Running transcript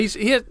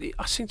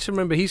I seem to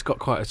remember he's got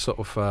quite a sort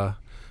of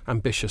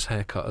ambitious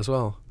haircut as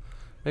well.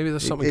 Maybe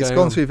there's something It's going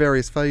gone on. through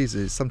various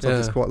phases. Sometimes Yeah.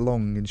 it's quite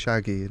long and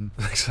shaggy, and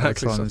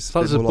Exactly. sometimes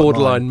Sometimes a a bit more like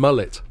borderline mine.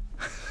 mullet.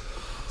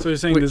 So you're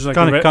saying there's like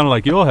Kind a red, of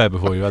like your hair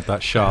before you had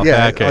that sharp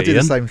Yeah, haircut, I do the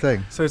Ian. same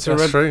thing. so it's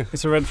That's true.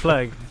 it's a red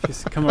flag.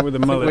 Just come up with a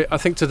mullet. I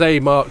think today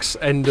marks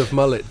end of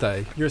mullet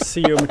day. You're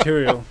CEO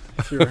material.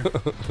 If you're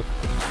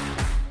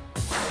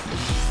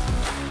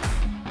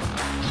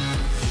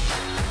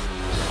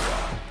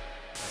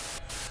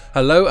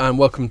Hello and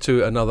welcome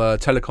to another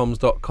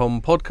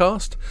telecoms.com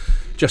podcast.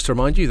 Just to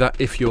remind you that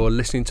if you're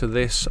listening to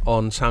this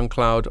on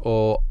SoundCloud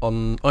or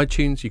on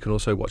iTunes, you can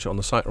also watch it on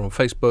the site or on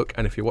Facebook,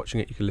 and if you're watching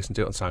it, you can listen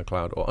to it on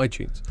SoundCloud or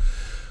iTunes.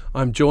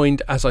 I'm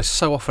joined, as I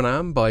so often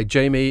am, by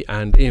Jamie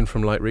and Ian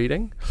from Light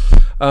Reading.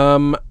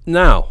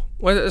 Now,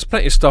 there's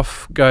plenty of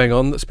stuff going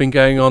on that's been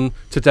going on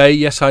today.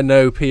 Yes, I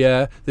know,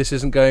 Pierre, this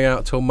isn't going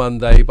out till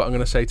Monday, but I'm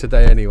going to say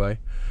today anyway.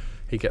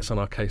 He gets on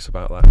our case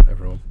about that,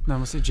 everyone. no,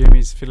 must say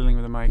Jimmy's fiddling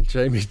with the mic.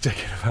 Jamie's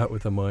digging about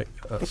with the mic.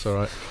 That's all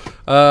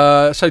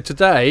right. So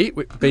today,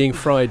 being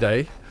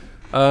Friday,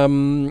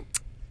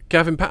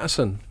 Gavin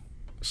Patterson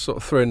sort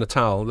of threw in the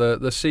towel. The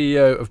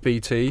CEO of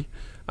BT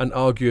and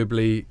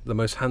arguably the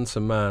most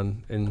handsome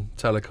man in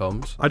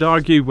telecoms. I'd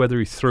argue whether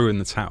he threw in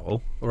the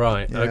towel.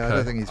 Right. Yeah, okay. I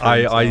don't think he's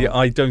really tall.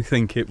 I don't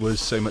think it was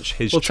so much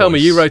his Well, choice. tell me,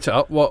 you wrote it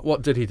up.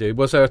 What did he do?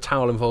 Was there a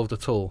towel involved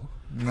at all?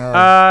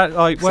 No.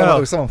 Like, There well,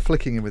 was someone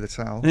flicking him with a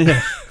towel.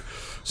 yeah.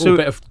 So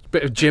So, a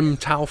bit of gym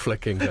towel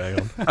flicking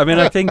going on. I mean,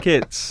 I think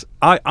it's.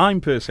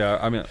 I'm personally.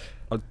 I mean,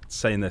 I was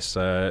saying this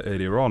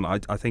earlier on. I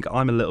think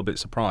I'm a little bit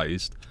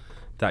surprised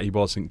that he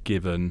wasn't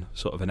given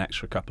sort of an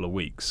extra couple of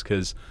weeks,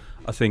 because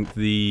I think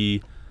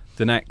the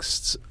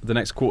next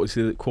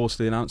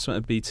quarterly announcement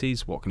of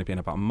BT's what, going to be in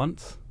about a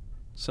month,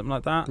 something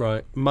like that.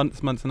 Right.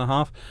 Month and a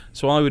half.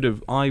 So I would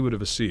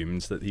have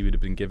assumed that he would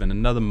have been given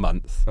another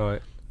month.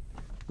 Right.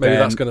 Maybe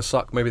Then- that's going to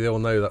suck. Maybe they all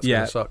know that's going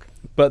Yeah. to suck.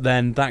 But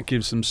then that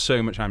gives them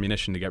so much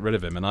ammunition to get rid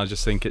of him, and I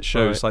just think it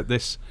shows Right. like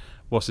this.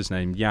 What's his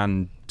name?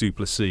 Jan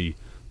Duplessis,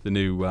 the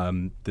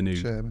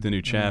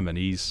new chairman.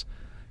 He's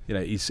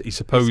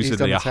supposedly he's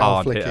done a the towel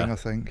hard flicking, hitter. I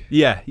think.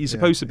 Yeah, he's Yeah,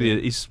 supposed to be. yeah.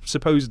 He's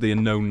supposedly a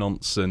no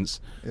nonsense.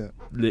 Yeah.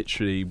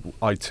 Literally,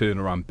 I turn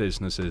around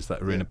businesses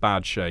that are in Yeah. a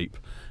bad shape,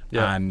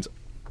 Yeah. and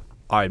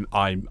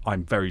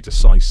I'm very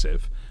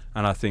decisive.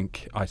 And I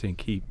think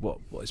he what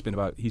it's been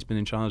about. He's been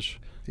in charge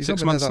He's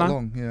 6 not been there months that now.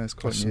 long. Yeah, it's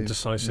quite That's some new.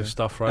 decisive Yeah.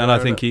 stuff, right? And I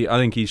there, think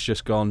isn't he's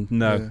just gone.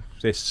 No, Yeah.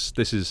 this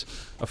is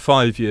a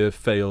 5-year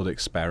failed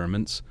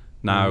experiment.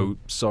 Now,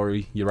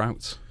 sorry, you're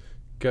out.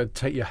 Go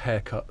take your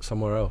haircut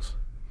somewhere else.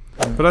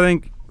 But I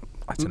think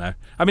I don't know.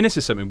 I mean, this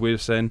is something we were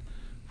saying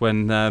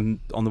when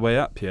on the way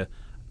up here.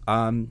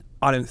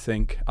 I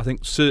think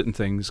certain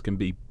things can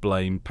be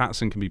blamed.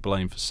 Patterson can be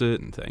blamed for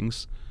certain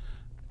things,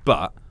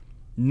 but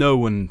no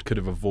one could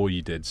have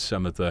avoided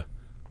some of the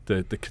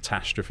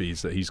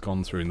catastrophes that he's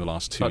gone through in the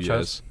last 2 Such years.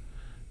 as?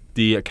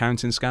 The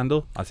accounting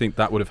scandal, I think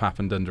that would have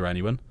happened under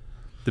anyone.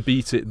 The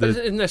BT,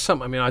 Isn't there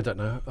something? I mean, I don't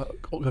know.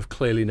 I've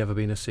clearly never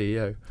been a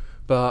CEO,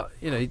 but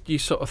you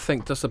sort of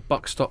think, does the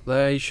buck stop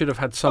there? He should have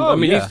had some. Oh, I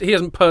mean, yeah. he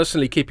isn't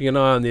personally keeping an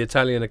eye on the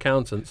Italian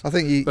accountants. I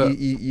think But-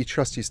 you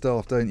trust your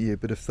staff, don't you?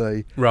 But if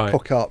they Right.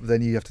 cock up,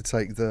 then you have to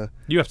take the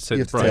you have to take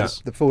you the have to price.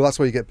 take the full. That's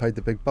where you get paid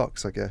the big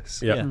bucks, I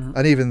guess. Yeah. Yeah.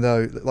 And even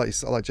though,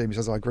 like Jamie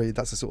says, I agree,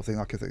 that's the sort of thing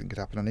I think could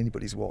happen on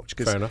anybody's watch.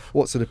 Fair Because enough.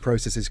 what sort of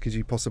processes could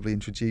you possibly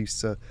introduce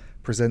to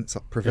prevent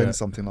Yeah.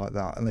 something like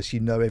that? Unless you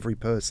know every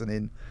person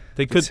in.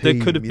 There the could have team,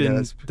 you know, been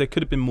it's- there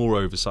could have been more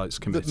oversights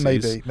committees.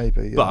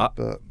 Maybe. Yeah,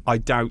 but I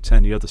doubt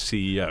any other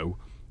CEO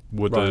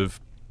would Right. have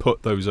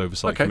put those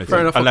oversight Okay, committees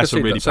fair enough. I unless can a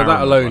see really that. So that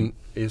paramount alone one.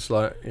 is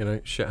like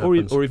shit Or,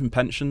 happens. or even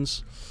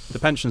pensions. The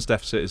pensions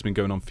deficit has been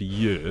going on for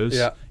years.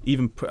 Yeah.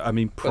 Even But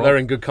they're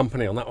in good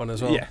company on that one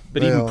as well. yeah,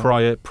 but They even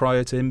are.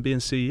 prior to him being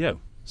CEO.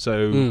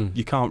 So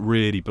you can't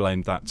really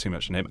blame that too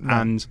much on him. No.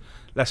 And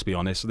let's be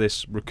honest,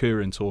 this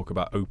recurring talk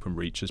about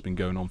OpenReach has been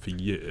going on for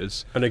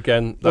years. And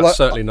again, that's Well, I-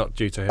 certainly not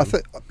due to him. I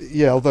think,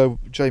 although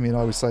Jamie and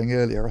I were saying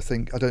earlier,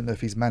 I don't know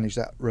if he's managed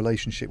that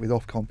relationship with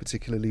Ofcom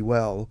particularly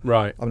well.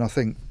 Right. I mean, I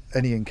think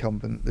any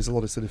incumbent, there's a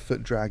lot of sort of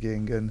foot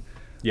dragging and.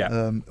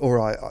 Yeah. All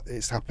right,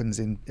 it happens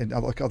in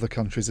other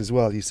countries as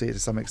well. You see it to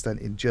some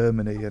extent in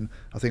Germany and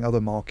I think other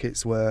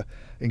markets where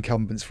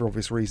incumbents, for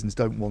obvious reasons,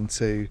 don't want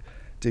to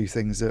do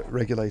things that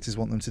regulators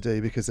want them to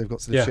do because they've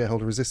got sort of Yeah.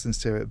 shareholder resistance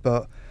to it.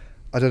 But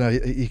I don't know.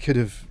 He could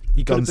have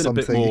He could done have been a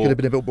bit something. He more- could have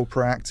been a bit more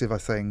proactive, I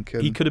think.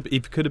 And He could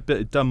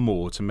have done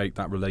more to make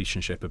that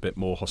relationship a bit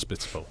more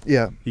hospitable.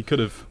 Yeah. He could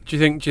have. Do you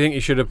think he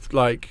should have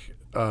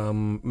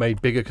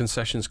made bigger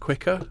concessions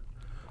quicker,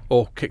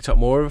 or kicked up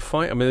more of a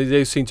fight? I mean,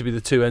 they seem to be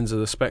the two ends of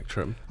the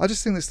spectrum. I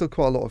just think there's still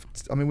quite a lot of.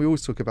 I mean, we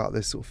always talk about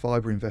this sort of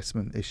fibre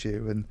investment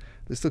issue, and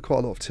there's still quite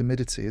a lot of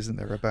timidity, isn't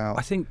there? About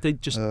I think they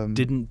just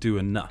didn't do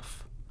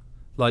enough.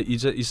 Like you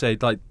say,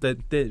 like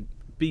the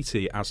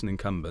BT as an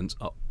incumbent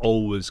are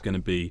always going to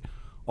be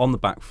on the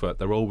back foot.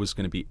 They're always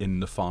going to be in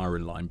the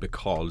firing line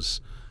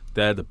because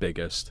they're the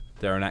biggest.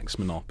 They're an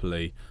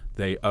ex-monopoly.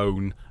 They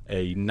own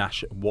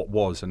what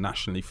was a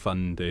nationally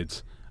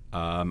funded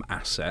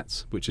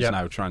asset, which is Yeah.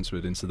 now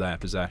transferred into their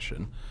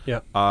possession,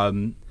 Yeah.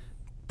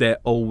 they're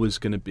always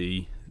going to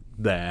be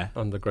there.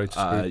 Under greater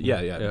scrutiny.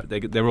 Yeah.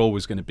 They're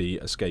always going to be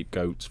a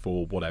scapegoat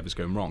for whatever's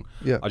going wrong.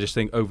 Yeah. I just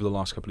think over the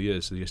last couple of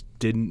years, they just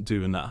didn't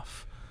do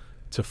enough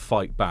to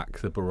fight back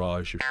the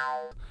barrage of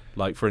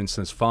like, for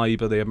instance,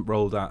 fibre, they haven't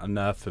rolled out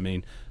enough. I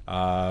mean,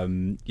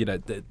 the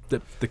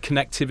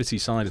connectivity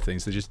side of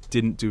things, they just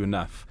didn't do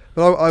enough.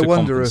 But I to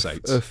wonder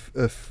compensate.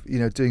 if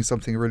doing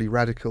something really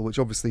radical, which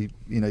obviously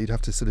you'd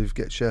have to sort of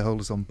get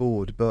shareholders on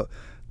board, but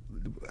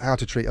how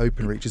to treat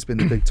Openreach has been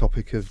the big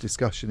topic of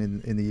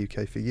discussion in the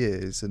UK for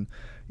years, and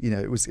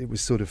it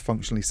was sort of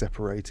functionally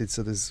separated.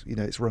 So there's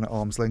it's run at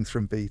arm's length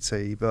from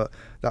BT, but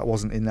that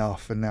wasn't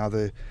enough, and now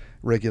the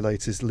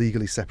regulators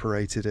legally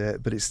separated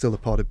it, but it's still a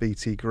part of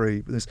BT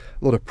Group. There's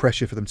a lot of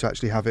pressure for them to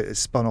actually have it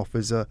spun off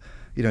as a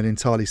an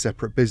entirely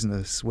separate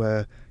business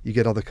where you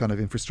get other kind of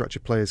infrastructure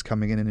players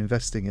coming in and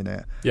investing in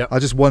it. Yeah. I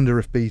just wonder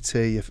if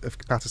BT, if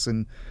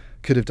Patterson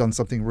could have done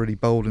something really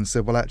bold and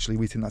said, well, actually,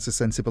 we think that's a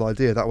sensible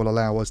idea. That will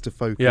allow us to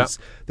focus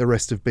the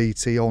rest of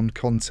BT on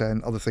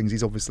content, other things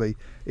he's obviously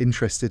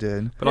interested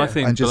in. But I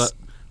think, and just,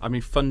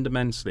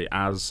 fundamentally,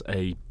 as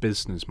a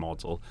business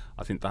model,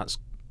 I think that's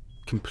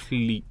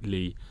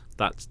completely...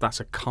 That's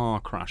a car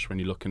crash when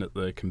you're looking at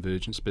the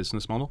convergence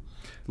business model.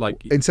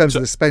 Like in terms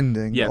of the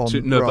spending. Yeah, on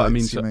but I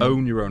mean, rights, to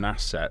own your own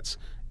assets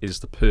is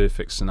the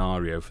perfect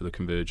scenario for the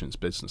convergence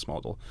business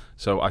model.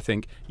 So I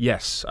think,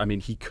 yes, I mean,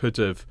 he could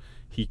have,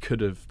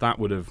 that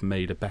would have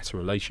made a better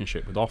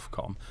relationship with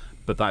Ofcom,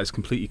 but that is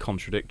completely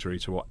contradictory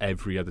to what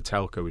every other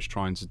telco is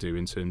trying to do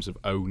in terms of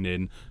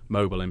owning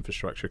mobile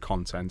infrastructure,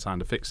 content,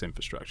 and a fixed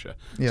infrastructure.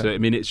 Yeah. So, I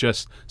mean, it's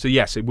just, so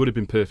yes, it would have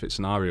been perfect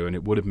scenario, and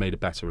it would have made a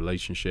better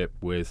relationship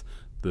with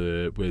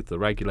the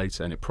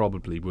regulator, and it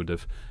probably would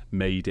have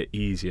made it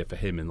easier for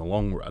him in the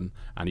long run,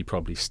 and he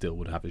probably still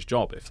would have his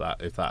job if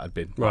that had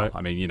been right. Well,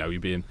 I mean,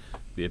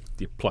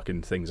 you're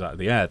plucking things out of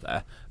the air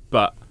there,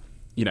 but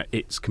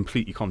it's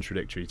completely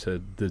contradictory to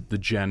the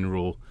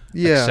general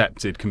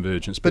accepted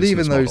convergence but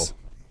business even model.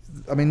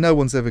 I mean, no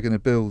one's ever going to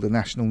build a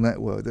national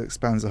network that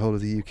expands the whole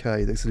of the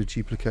UK that sort of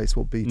duplicates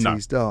what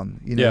BT's done.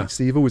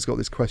 So you've always got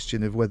this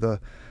question of whether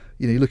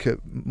you look at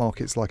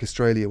markets like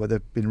Australia where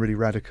they've been really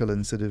radical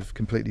and sort of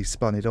completely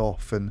spun it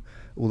off, and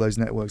all those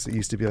networks that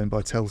used to be owned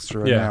by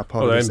Telstra are now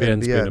part of this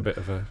NBN's NBN. been a bit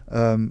of a...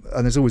 and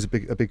there's always a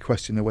big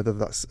question of whether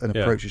that's an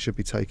approach that should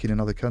be taken in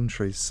other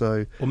countries.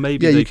 So or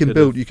maybe you can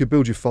build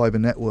your fibre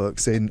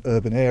networks in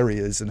urban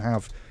areas and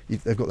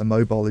they've got the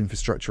mobile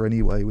infrastructure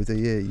anyway with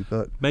EE,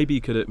 but maybe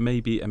you could have,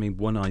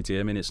 one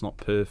idea, it's not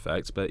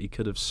perfect, but you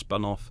could have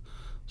spun off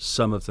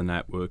some of the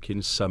network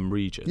in some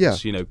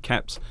regions.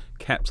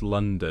 Kept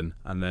London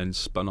and then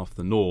spun off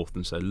the north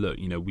and said, look,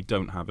 we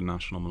don't have a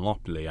national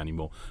monopoly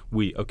anymore.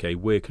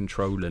 We're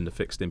controlling the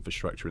fixed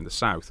infrastructure in the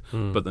south,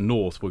 but the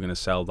north we're going to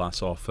sell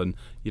that off, and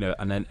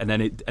and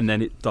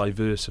then it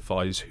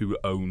diversifies who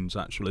owns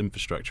actual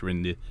infrastructure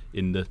in the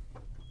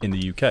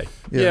UK.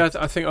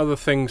 I think other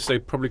things they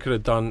probably could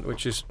have done,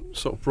 which is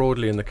sort of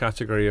broadly in the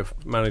category of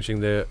managing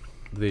the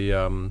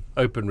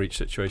Openreach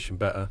situation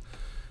better,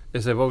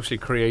 is they've obviously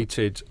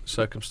created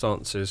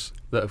circumstances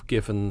that have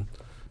given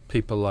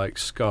people like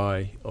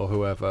Sky or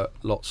whoever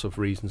lots of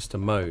reasons to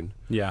moan,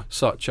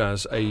 such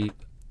as a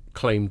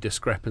claimed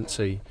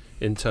discrepancy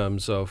in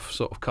terms of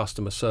sort of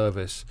customer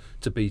service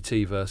to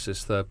BT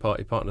versus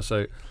third-party partners.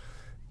 So,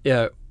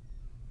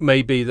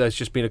 maybe there's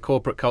just been a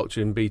corporate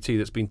culture in BT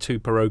that's been too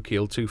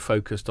parochial, too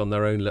focused on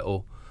their own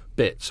little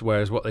bits,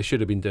 whereas what they should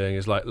have been doing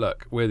is like,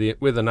 look, we're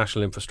the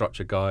national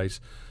infrastructure guys,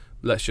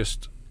 let's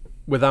just,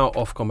 without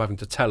Ofcom having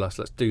to tell us,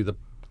 let's do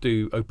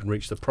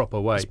Openreach the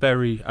proper way. It's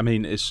very,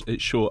 it's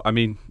short.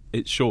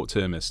 It's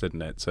short-termist,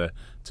 isn't it,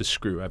 to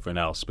screw everyone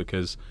else?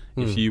 Because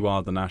if you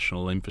are the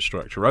national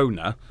infrastructure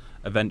owner,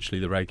 eventually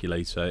the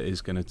regulator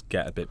is going to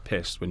get a bit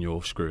pissed when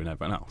you're screwing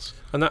everyone else.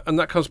 And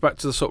that comes back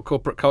to the sort of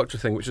corporate culture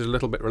thing, which is a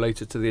little bit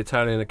related to the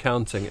Italian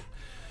accounting.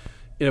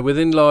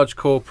 Within large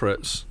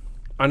corporates,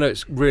 I know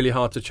it's really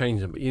hard to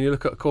change them, but you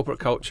look at a corporate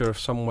culture of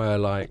somewhere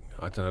like,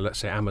 I don't know, let's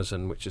say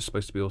Amazon, which is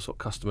supposed to be all sort of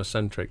customer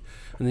centric,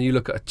 and then you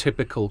look at a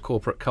typical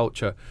corporate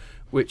culture,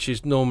 which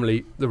is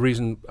normally the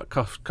reason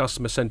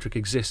customer centric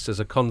exists as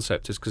a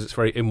concept is because it's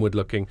very inward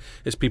looking.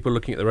 It's people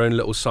looking at their own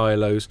little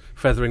silos,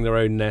 feathering their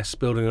own nests,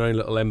 building their own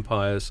little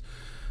empires,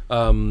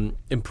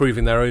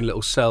 improving their own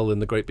little cell in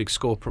the great big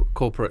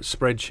corporate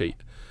spreadsheet.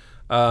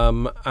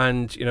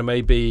 And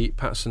maybe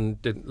Patterson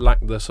didn't lack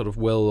the sort of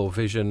will or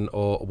vision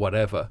or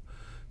whatever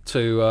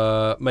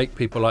to make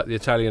people like the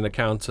Italian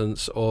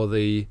accountants or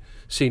the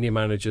senior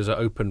managers at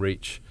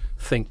Openreach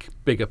think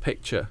bigger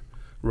picture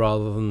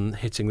rather than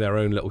hitting their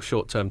own little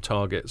short-term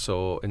targets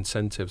or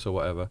incentives or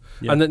whatever.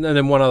 Yeah. And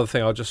then one other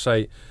thing, I'll just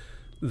say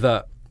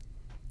that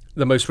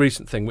the most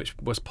recent thing, which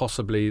was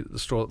possibly the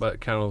straw that broke the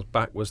camel's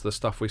back, was the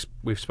stuff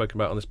we've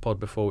spoken about on this pod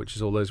before, which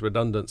is all those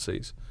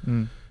redundancies.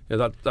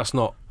 That's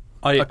not...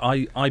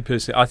 I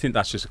personally, I think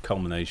that's just a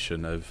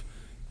culmination of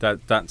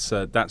that's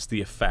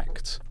the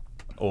effect,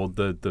 or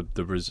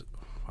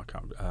I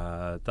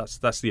can't.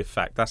 That's the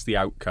effect. That's the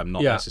outcome,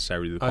 not Yeah.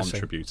 necessarily the I see.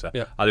 contributor.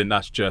 Yeah. I think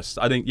that's just.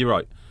 I think you're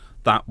right.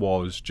 That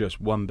was just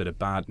one bit of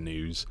bad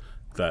news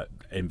that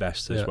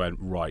investors Yeah. went,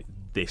 right,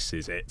 this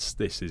is it.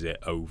 This is it,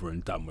 over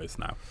and done with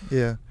now.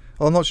 Yeah.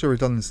 Well, I'm not sure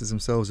redundancies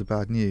themselves are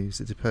bad news.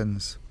 It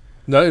depends.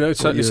 No,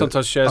 certainly what you-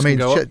 sometimes shares I mean,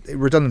 can go up.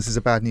 redundancies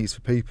are bad news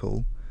for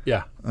people,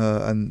 Yeah.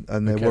 and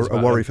they're cares a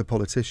about worry them? for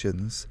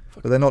politicians,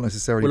 but they're not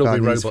necessarily We'll all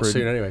bad be news robots for,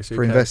 soon anyway. So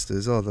for who cares?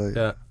 investors, are they?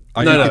 Yeah.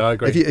 I No, think I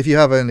agree. If you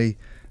have only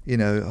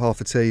half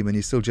a team and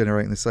you're still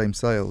generating the same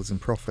sales and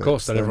profits, Of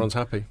course, then everyone's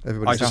happy.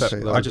 everybody's I happy.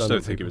 that just was don't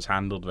done. think it was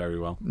handled very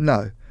well.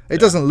 No, it Yeah.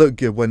 doesn't look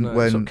good when No,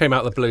 it sort of came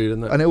out of the blue,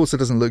 didn't it? and it also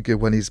doesn't look good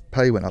when his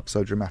pay went up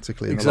so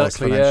dramatically in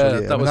Exactly, the last financial yeah.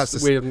 year. That I mean, was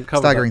that's a we hadn't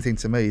covered staggering that. thing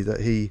to me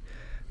that he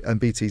and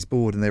BT's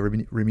board and their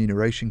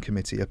remuneration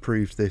committee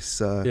approved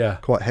this Yeah.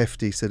 quite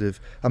hefty sort of.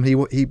 I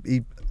mean,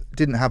 he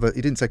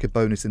didn't take a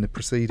bonus in the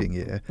preceding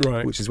year,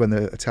 Right. which is when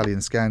the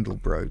Italian scandal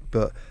broke,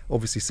 but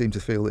obviously seemed to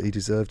feel that he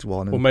deserved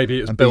one. Or And, maybe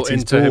it was and built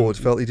BT's into him. board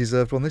felt he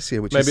deserved one this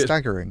year, which Maybe is it's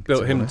staggering. Built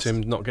to be him honest. to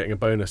him not getting a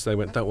bonus. They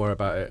went, "Don't worry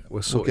about it. We'll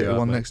We'll sort get you out,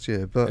 one mate." next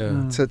year, but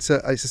Yeah. it's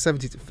a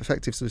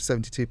effective sort of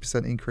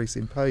 72% increase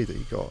in pay that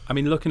he got. I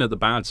mean, looking at the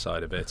bad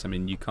side of it, I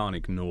mean, you can't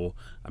ignore.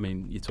 I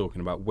mean, you're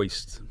talking about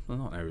waste. Well,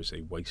 not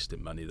necessarily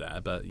wasting money there,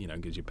 but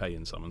because you're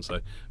paying someone. So,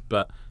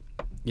 but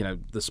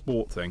the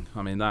sport thing.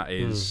 I mean, that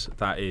is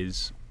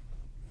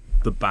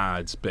the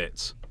bad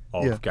bits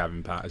of Yeah.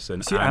 Gavin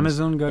Patterson. See, and-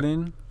 Amazon got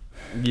in.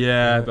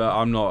 Yeah, but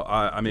I'm not.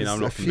 I mean, There's I'm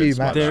a not few convinced.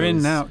 much. They're in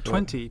Matches, now. but-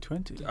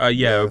 2020.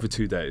 Yeah, over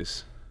 2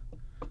 days.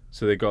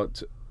 So they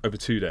got over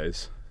 2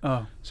 days.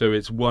 Oh, So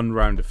it's one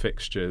round of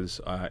fixtures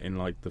in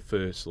like the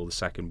first or the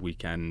second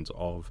weekend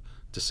of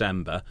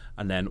December,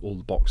 and then all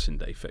the Boxing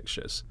Day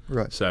fixtures.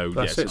 Right. So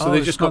That's yes, it. So Oh, they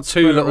it's just not got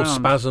two spread little around.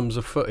 spasms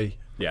of footy.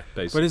 yeah,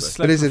 but basically. it's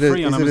But like is for it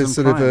free on a Amazon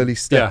sort of Prime. early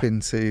step Yeah.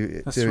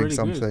 into That's doing really good.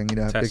 something,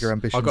 Test. bigger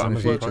ambitions I've got in the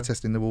Amazon future, Prime.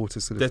 testing the water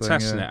sort They're of thing?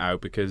 testing yeah. it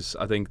out because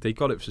I think they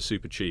got it for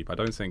super cheap. I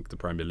don't think the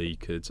Premier League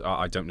could.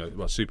 I don't know.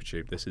 Well, super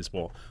cheap. This is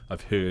what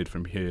I've heard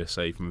from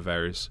hearsay from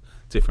various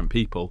different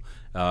people.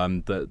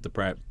 That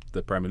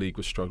the Premier League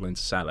was struggling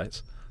to sell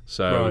it.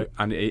 So Right.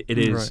 and it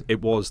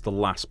Right. was the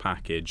last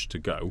package to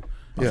go.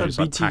 I Yeah. thought It was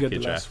like BT got the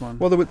package last one.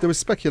 Well, there was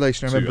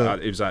speculation. I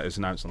remember it was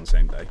announced on the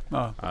same day.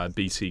 Oh,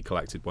 BT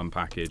collected one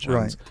package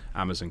Right. and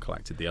Amazon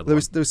collected the other there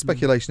one. was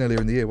speculation earlier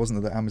in the year,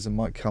 wasn't there, that Amazon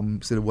might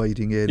come sort of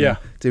wading in, Yeah.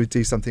 and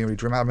do something really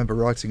dramatic. I remember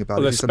writing about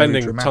Well, it. they're do something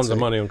really spending tons of dramatic.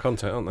 money on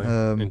content, aren't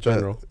they? In But-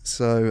 general.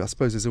 So I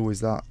suppose there's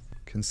always that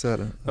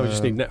concern. Oh, we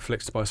just need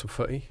Netflix to buy some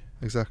footy.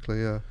 Exactly.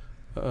 Yeah.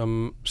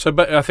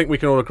 But I think we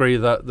can all agree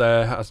that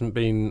there hasn't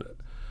been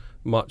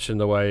much in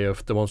the way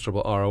of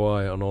demonstrable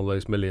ROI on all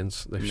those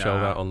millions they've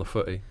shelled Nah. out on the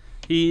footy.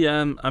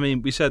 I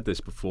mean, we said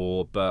this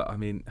before, but I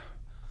mean,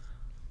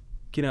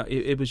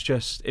 it was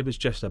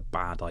just a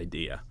bad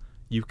idea.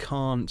 You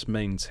can't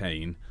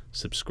maintain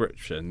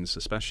subscriptions,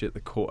 especially at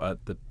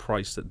the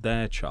price that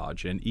they're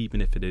charging,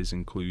 even if it is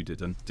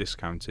included and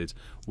discounted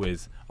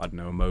with, I don't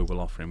know, a mobile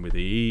offering with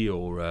EE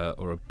or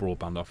a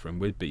broadband offering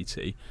with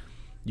BT.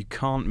 You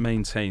can't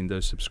maintain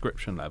those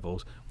subscription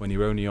levels when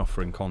you're only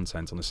offering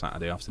content on a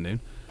Saturday afternoon.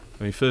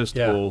 I mean, first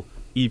Yeah. of all,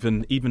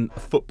 even a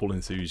football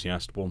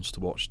enthusiast wants to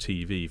watch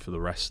TV for the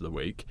rest of the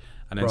week,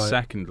 and then Right.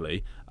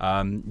 secondly,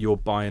 you're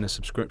buying a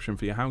subscription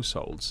for your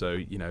household. So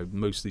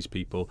most of these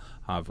people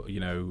have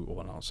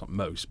well, not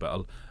most,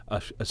 but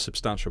a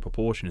substantial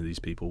proportion of these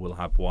people will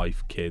have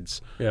wife, kids,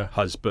 Yeah.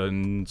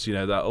 husbands,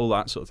 all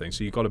that sort of thing.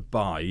 So you've got to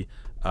buy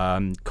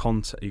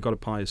content. You've got to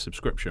buy a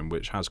subscription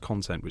which has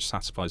content which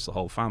satisfies the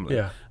whole family.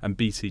 Yeah. And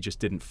BT just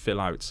didn't fill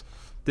out.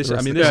 This, The I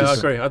rest mean, of this the- Yeah, I is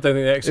agree. I don't think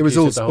they It executed was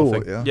all the whole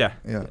sport. thing. Yeah.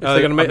 Yeah. Yeah. If they're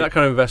going to make that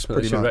kind of investment,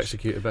 they pretty should have much.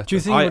 executed better. do you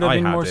think it would have I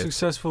been had more it.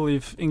 successful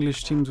if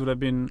English teams would have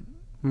been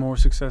more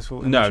successful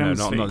in the No, Champions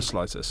not League? the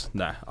slightest.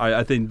 No,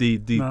 I think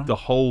No? the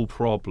whole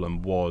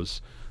problem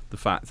was the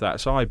fact that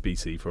so I had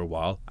BT for a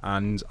while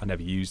and I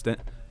never used it.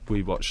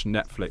 We watched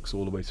Netflix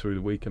all the way through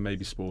the week and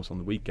maybe sports on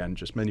the weekend,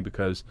 just mainly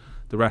because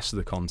the rest of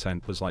the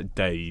content was like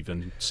Dave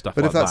and stuff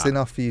But like if that's that.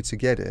 enough for you to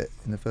get it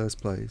in the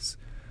first place,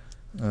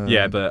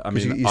 Yeah, but I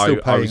 'cause mean, you're still I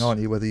paying, was-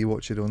 aren't you, whether you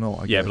watch it or not?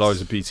 I Yeah, guess. but I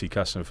was a BT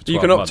customer for 12 You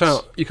can opt months.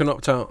 out. You can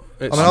opt out.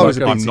 It's I mean, I was a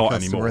like I'm BT not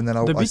customer, anymore. and then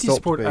The I BT stopped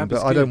Sport being. app But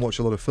is I don't good. watch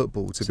a lot of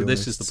football, to So be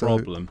honest. this is the so-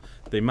 problem.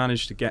 They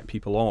managed to get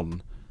people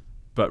on,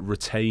 but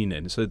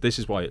retaining. So this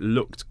is why it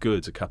looked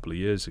good a couple of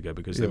years ago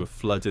because they Yeah. were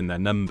flooding their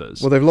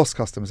numbers. Well, they've lost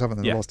customers, haven't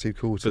they? Yeah. The last two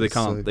quarters. so they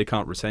can't so- they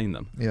can't retain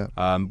them. Yeah.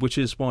 Which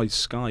is why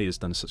Sky has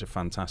done such a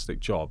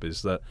fantastic job.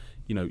 Is that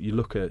you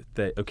look at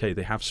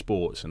they have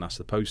sports and that's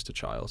the poster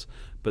child,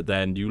 but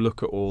then you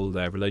look at all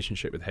their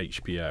relationship with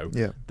HBO.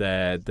 Yeah.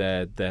 Their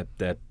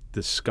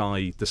the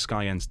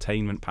Sky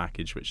Entertainment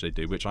package which they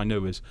do, which I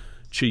know is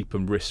cheap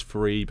and risk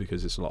free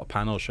because it's a lot of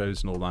panel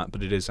shows and all that,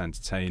 but it is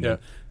entertaining. Yeah.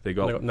 They They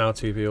got got Now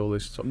TV, all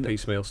this sort of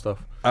piecemeal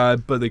stuff.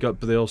 but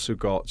they also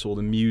got all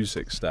the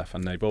music stuff,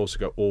 and they've also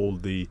got all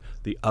the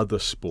other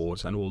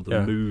sports and all the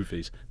Yeah.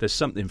 movies. There's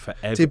something for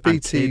every Did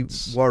BT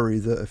kids. worry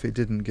that if it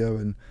didn't go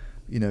and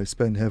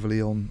spend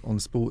heavily on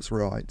sports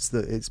rights,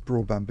 that its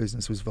broadband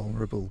business was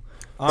vulnerable.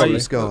 Probably.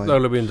 Sky.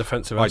 There'll be a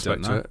defensive I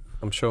aspect don't to know. it.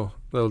 I'm sure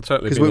there'll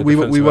certainly be. Because a we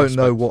defensive won't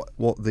know aspect.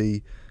 what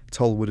the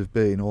toll would have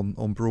been on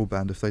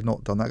broadband if they'd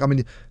not done that. I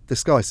mean, the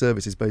Sky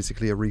service is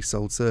basically a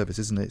resold service,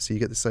 isn't it? So you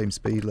get the same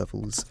speed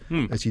levels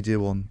as you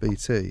do on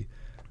BT,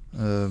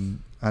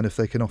 and if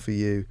they can offer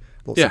you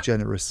lots Yeah. of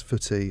generous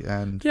footy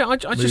and Yeah, I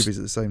movies just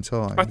at the same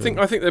time, I think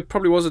there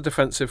probably was a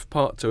defensive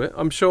part to it.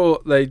 I'm sure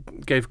they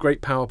gave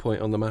great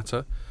PowerPoint on the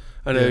matter,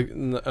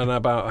 and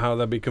about how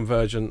there'd be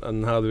convergent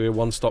and how there'd be a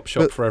one-stop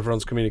shop But- for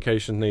everyone's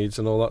communication needs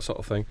and all that sort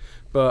of thing.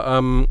 But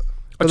I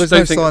But just there's no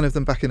don't think. sign of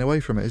them backing away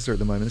from it, is there, at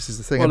the moment? This is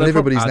the thing. Well, I mean, they've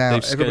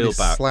everybody's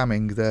back.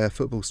 slamming their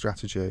football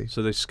strategy.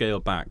 So they've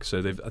scaled back. So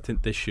I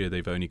think this year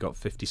they've only got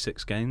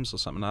 56 games or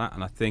something like that.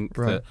 And I think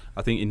Right.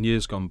 in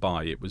years gone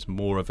by it was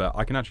more of a.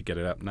 I can actually get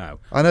it up now.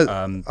 I know to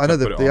that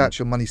put it the on.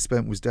 actual money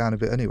spent was down a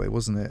bit anyway,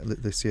 wasn't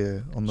it, this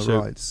year on the So,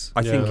 rights?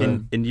 I think Yeah.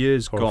 in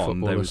years Horror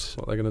gone there footballers, was.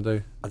 what they're going to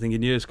do. I think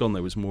in years gone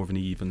there was more of an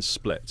even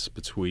split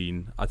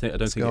between. I don't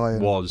think Sky it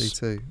and was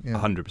BT, yeah.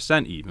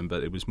 100% even,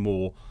 but it was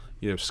more.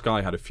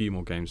 Sky had a few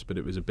more games, but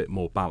it was a bit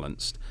more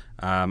balanced.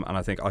 And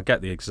I think I'll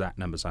get the exact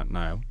numbers out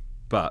now,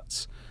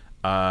 but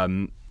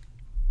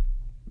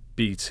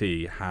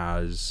BT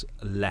has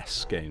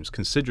less games,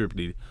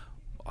 considerably.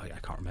 I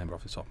can't remember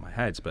off the top of my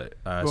head, but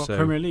so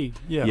Premier League,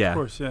 yeah. of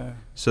course, yeah.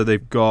 so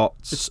they've got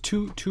It's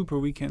two per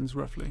weekends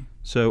roughly.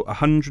 so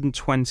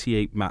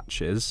 128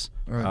 matches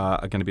Right.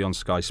 are going to be on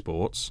Sky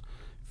Sports.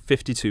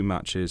 52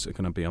 matches are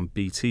going to be on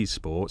BT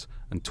Sport,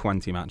 and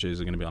 20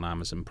 matches are going to be on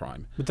Amazon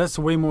Prime. But that's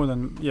way more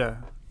than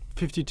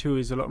 52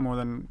 is a lot more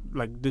than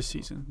like this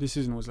season. This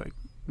season was like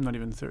not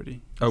even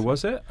 30. Oh,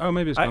 was it? Oh,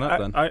 maybe it's gone up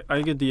then.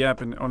 I get the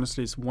app, and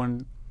honestly, it's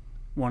one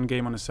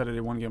game on a Saturday,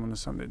 one game on a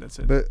Sunday. That's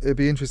it. But it'd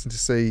be interesting to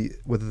see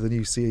whether the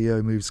new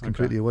CEO moves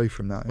completely away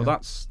from that. Well, yeah.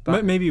 that's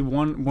that. Maybe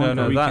one per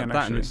No, weekend. that in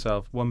actually,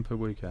 itself, one per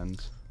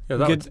weekend. Yeah,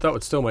 that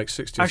would still make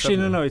 60. or actually,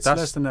 70. no, it's That's-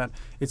 less than that.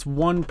 It's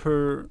one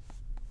per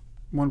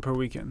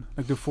weekend,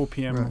 like the 4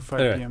 p.m. or Right. 5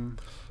 Anyway. p.m.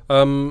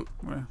 Um,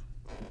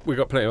 we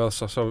got plenty of other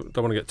stuff, so I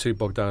don't want to get too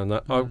bogged down in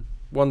that.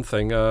 One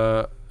thing,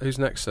 who's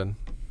next then?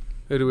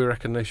 Who do we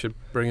reckon they should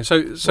bring in?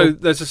 So Well,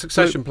 there's a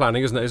succession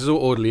planning, isn't it? It's all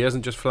orderly. It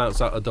hasn't just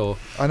flounced out the door.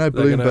 I know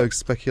they're gonna- Bloomberg's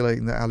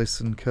speculating that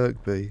Alison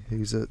Kirkby,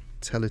 who's at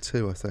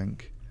Tele2, I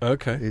think,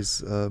 Okay.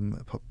 is a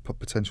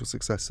potential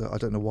successor. I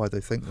don't know why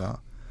they think that.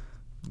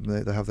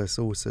 They have their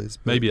sources.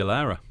 but- Maybe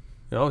Alara.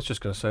 Yeah, I was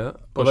just going to say that.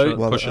 Push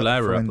Although, it. Push a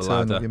layer from up the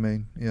internal, ladder. You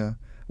mean? Yeah.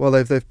 Well,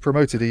 they've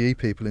promoted EE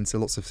people into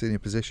lots of senior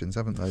positions,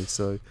 haven't they?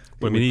 So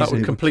Well, I mean, that he's would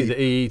in- complete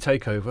the EE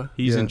takeover.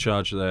 He's Yeah. in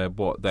charge of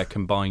their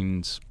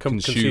combined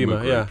consumer consumer,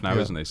 group yeah. now,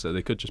 Yeah. isn't he? So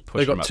they could just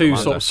push They've him got up two the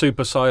sort ladder. of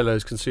super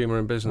silos, consumer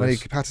and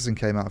business. Patterson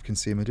came out of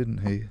consumer,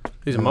 didn't he?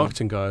 He's a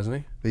marketing guy, isn't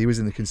he? But he was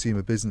in the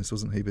consumer business,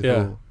 wasn't he? Before.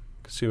 Yeah.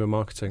 Consumer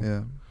marketing.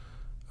 Yeah.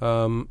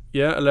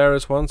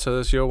 Alara's one, so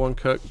there's your one,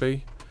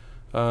 Kirkby.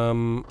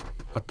 I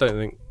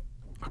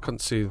couldn't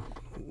see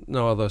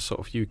no other sort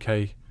of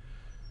UK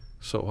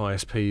sort of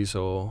ISPs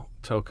or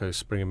telcos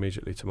spring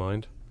immediately to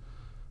mind.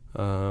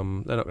 They're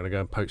not going to go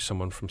and poach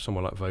someone from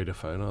somewhere like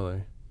Vodafone, are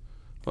they?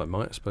 Well, they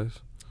might, I suppose.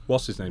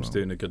 What's his name's Well.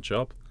 doing a good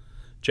job.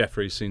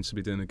 Jeffries seems to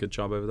be doing a good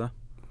job over there.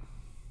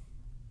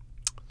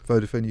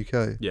 Vodafone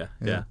UK.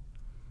 Yeah.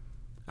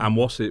 And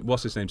what's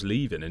his name's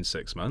leaving in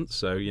 6 months,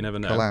 so you never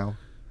know.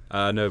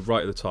 Kalau. No,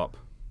 right at the top.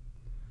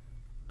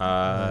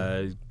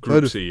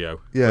 Group Vodaf- CEO.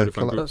 Yeah, Vodafone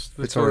Kalau- Group. That's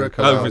Victoria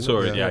Victoria. Oh, Kalau.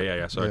 Victoria.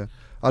 Yeah. Sorry. Yeah.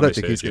 I don't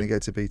think Misheard he's going you. to go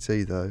to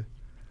BT though.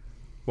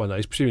 Well, no,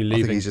 he's presumably I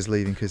think leaving. he's just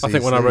leaving because I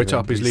think when I wrote it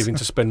up, he's leaving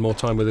to spend more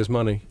time with his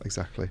money.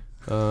 Exactly.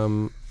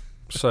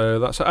 So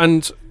that's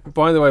and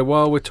by the way,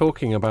 while we're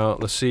talking about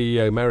the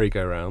CEO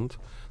merry-go-round,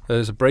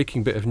 there's a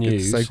breaking bit of Good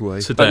news.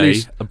 segue. Today,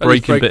 least- a at least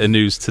breaking bit of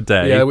news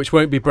today. Yeah, which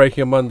won't be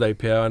breaking on Monday,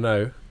 Pierre. I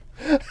know.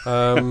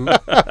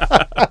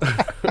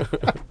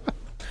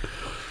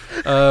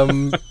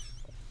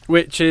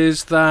 Which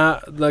is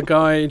that the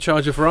guy in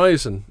charge of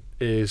Verizon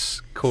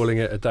is calling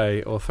it a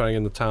day, or throwing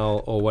in the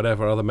towel, or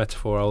whatever other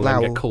metaphor I'll then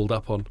Lowell. get called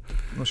up on.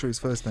 I'm not sure his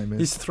first name is.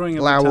 He's throwing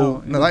up Lowell. the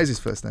towel. No, that is his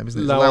first name, isn't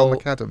it? It's Lowell. Lowell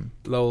McAdam.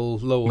 Lowell.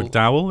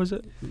 McDowell, is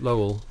it?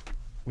 Lowell.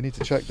 We need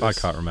to check this. I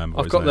can't remember.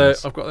 I've got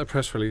their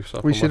press release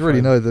up. We on should my really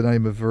phone. know the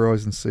name of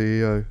Verizon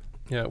CEO.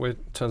 Yeah,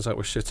 turns out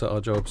we're shit at our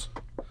jobs.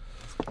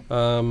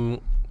 All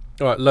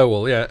right,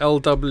 Lowell. Yeah, Lowell.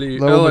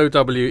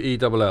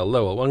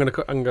 Lowell. I'm gonna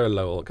go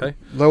Lowell. Okay.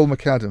 Lowell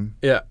McAdam.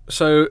 Yeah.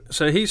 So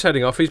he's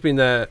heading off. He's been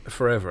there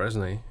forever,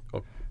 hasn't he?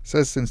 Or,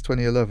 Says since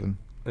 2011.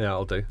 yeah,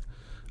 I'll do.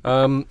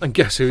 And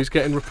guess who he's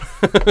getting?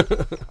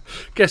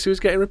 Guess who he's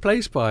getting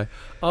replaced by?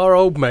 Our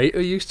old mate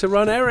who used to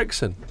run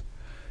Ericsson,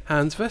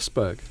 Hans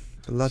Vestberg.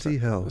 Bloody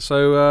hell.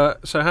 So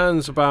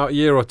Hans, about a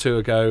year or two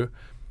ago,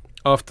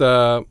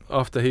 after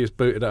he was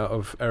booted out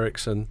of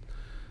Ericsson,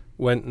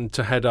 went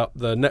to head up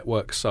the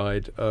network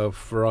side of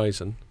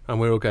Verizon, and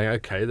we're all going,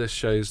 okay, this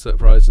shows that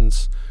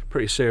Verizon's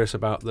pretty serious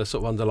about the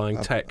sort of underlying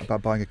tech.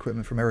 About buying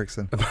equipment from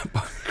Ericsson.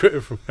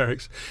 From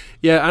Ericsson.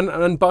 Yeah,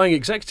 and buying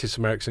executives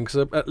from Ericsson,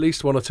 because at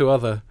least one or two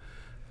other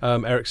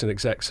Ericsson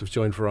execs have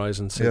joined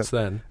Verizon since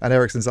then. And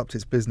Ericsson's upped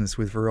its business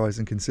with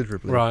Verizon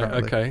considerably. Right.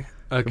 Apparently.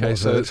 Okay.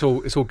 So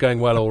it's all going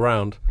well all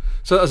round.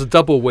 So that was a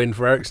double win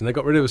for Ericsson. They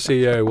got rid of a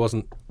CEO who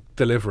wasn't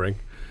delivering,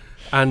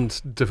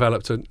 and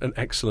developed an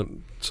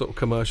excellent sort of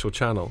commercial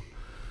channel.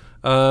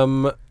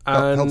 And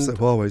Helps that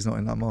Huawei's not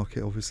in that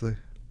market, obviously.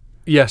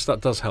 Yes,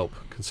 that does help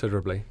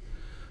considerably.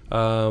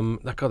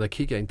 They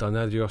keep getting done.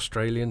 They do the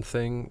Australian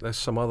thing. There's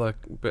some other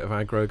bit of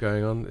aggro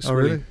going on. It's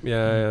really?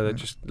 Yeah, they're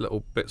just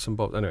little bits and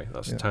bobs. Anyway,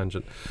 that's a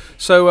tangent.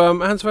 So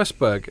Hans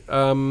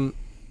Vestberg.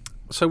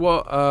 So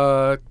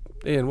what,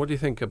 Ian? What do you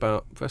think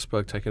about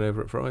Vestberg taking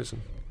over at Verizon?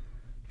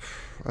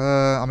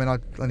 I mean, I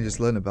only just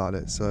learned about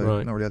it, so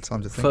I've not really had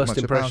time to think First much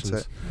impressions.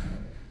 about it.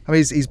 I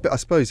mean, I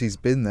suppose he's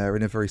been there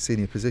in a very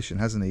senior position,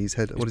 hasn't he? He's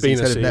head of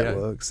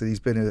networks, and he's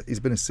been a CEO. He's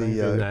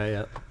been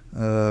there,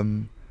 yeah.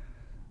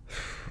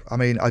 I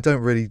mean, I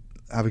don't really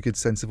have a good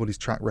sense of what his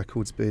track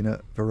record's been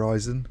at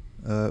Verizon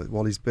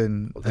while he's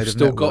been head of networks. They've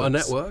still got a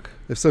network.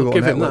 They've still got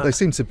a network. They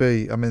seem to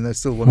be. I mean, they're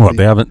still one. What,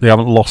 they haven't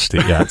lost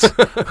it yet.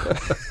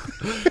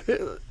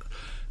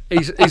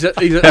 He's at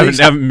They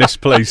least haven't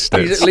misplaced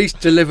it. he's at least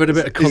delivered a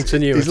bit of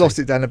continuity. He's lost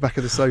it down the back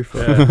of the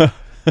sofa.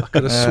 Yeah. I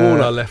could have sworn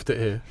I left it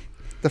here.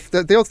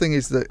 The odd thing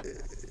is that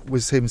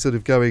was him sort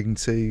of going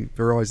to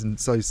Verizon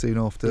so soon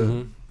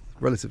after,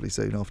 relatively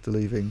soon after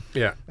leaving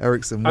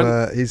Ericsson,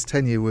 where his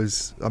tenure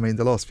was, I mean,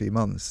 the last few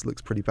months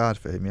looks pretty bad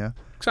for him, yeah?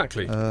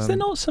 Exactly. Is there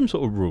not some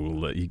sort of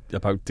rule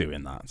about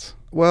doing that?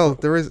 Well,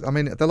 there is. I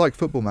mean, they're like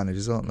football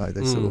managers, aren't they?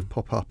 They sort of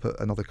pop up at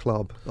another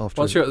club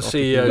after. Once you're at the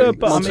CEO,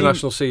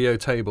 multinational CEO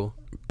table.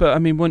 But I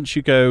mean, once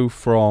you go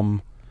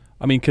from,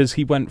 because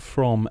he went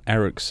from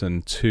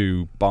Ericsson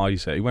to buy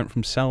side, he went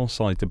from sell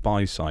side to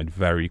buy side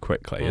very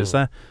quickly. Is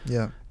there?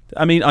 Yeah.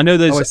 I mean, I know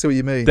there's. I see what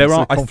you mean. There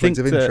are conflict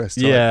of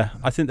interest.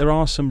 I think there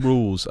are some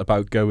rules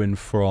about going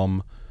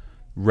from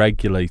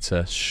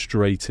regulator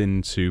straight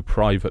into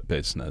private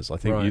business. I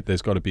think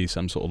there's got to be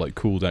some sort of like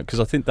cool down, because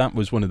I think that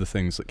was one of the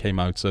things that came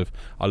out of.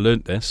 I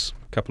learnt this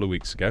a couple of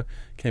weeks ago.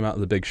 Came out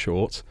of The Big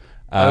Short.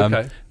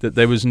 That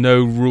there was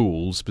no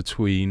rules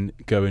between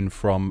going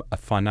from a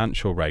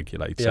financial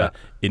regulator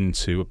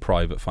into a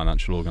private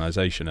financial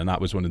organisation, and that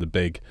was one of the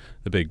big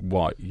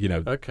why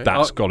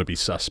that's got to be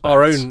suspect.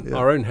 Our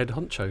own head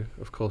honcho,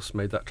 of course,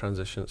 made that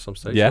transition at some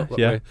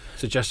stage.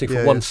 Suggesting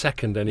for 1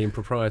 second any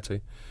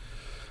impropriety.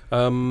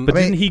 But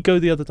didn't he go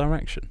the other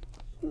direction?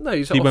 No,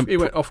 he went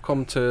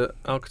Ofcom to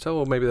Alcatel,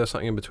 or maybe there's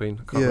something in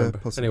between. I can't remember.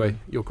 Possibly. Anyway,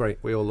 you're great.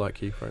 We all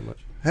like you very much.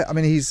 I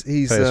mean, he's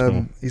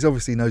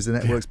obviously knows the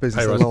networks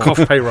business a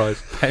lot. Pay rise.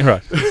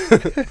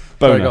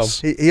 Bonus.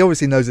 He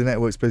obviously knows the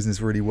networks business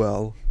really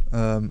well,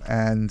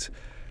 and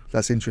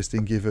that's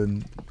interesting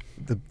given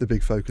the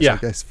big focus, I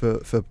guess,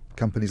 for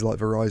companies like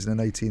Verizon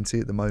and AT&T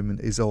at the moment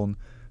is on,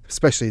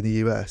 especially in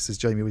the US, as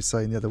Jamie was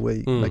saying the other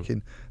week,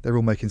 they're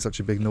all making such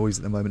a big noise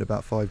at the moment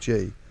about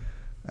 5G,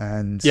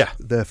 and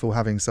therefore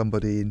having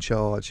somebody in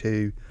charge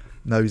who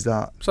knows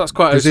that. So that's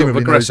quite a sort of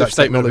aggressive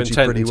statement of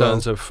intent in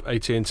terms of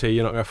AT&T.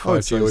 You're not going to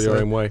 5G or your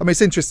own way. I mean,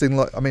 it's interesting.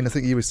 I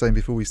think you were saying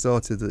before we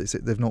started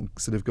that they've not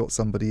sort of got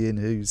somebody in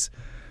who's,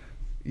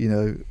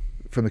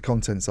 from the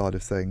content side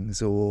of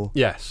things, or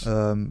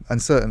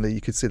and certainly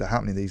you could see that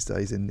happening these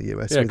days in the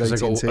US with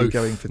AT&T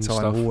going for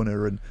Time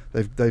Warner, and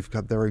they've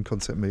had their own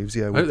content moves.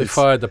 I hope they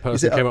fired the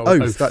person who came up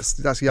with Oath.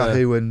 That's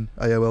Yahoo and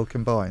AOL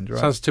combined, right?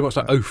 Sounds too much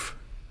like Oath.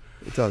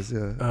 It does,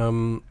 yeah.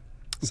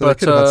 So they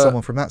could have had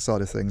someone from that side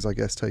of things, I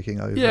guess,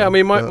 taking over. Yeah, I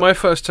mean, my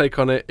first take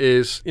on it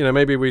is,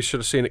 maybe we should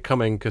have seen it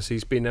coming, because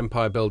he's been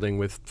empire building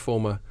with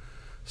former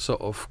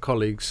sort of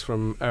colleagues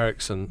from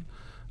Ericsson.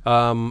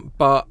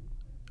 But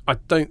I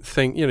don't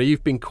think,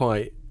 you've been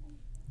quite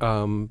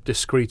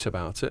discreet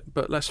about it,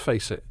 but let's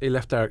face it, he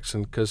left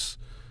Ericsson because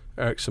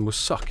Ericsson was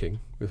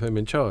sucking with him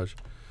in charge.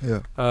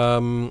 Yeah.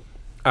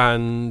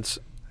 And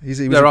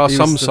there are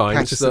some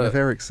signs that of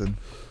Ericsson.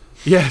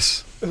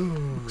 Yes,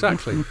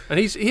 exactly. And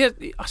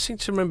I seem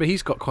to remember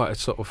he's got quite a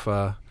sort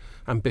of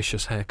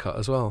ambitious haircut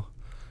as well.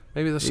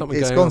 Maybe there's something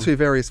going on. It's gone through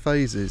various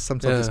phases.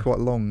 Sometimes it's quite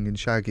long and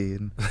shaggy,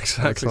 and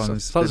exactly.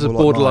 Sometimes a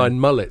borderline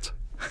mullet.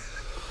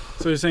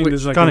 So you're saying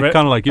there's like kind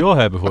of like your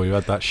hair before you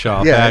had that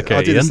sharp haircut.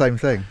 I did the same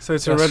thing. So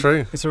it's a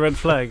red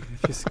flag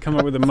if you come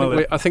up with a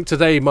mullet. I think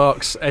today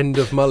marks end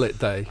of mullet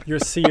day. You're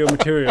CEO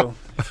material.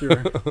 If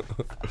you're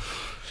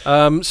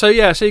so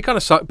you kind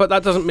of suck, but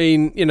that doesn't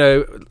mean,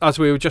 as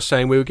we were just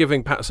saying, we were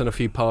giving Patterson a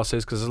few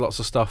passes because there's lots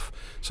of stuff.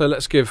 So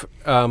let's give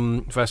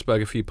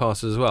Vestberg a few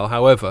passes as well.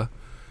 However,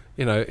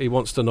 he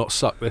wants to not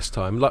suck this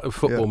time, like with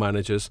football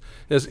managers.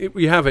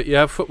 You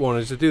have football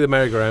managers to do the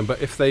merry-go-round,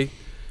 but if they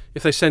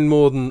send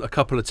more than a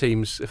couple of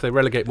teams, if they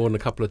relegate more than a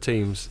couple of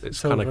teams,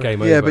 it's kind of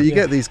game over. Yeah, but you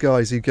get these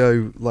guys who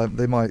go, like,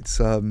 they might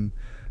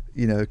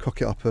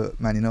cock it up at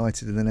Man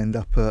United and then end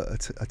up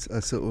at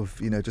a sort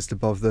of, just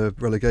above the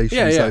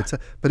relegation.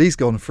 But he's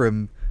gone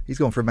from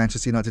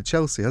Manchester United to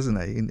Chelsea, hasn't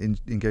he,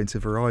 in going to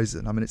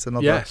Verizon? I mean, it's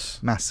another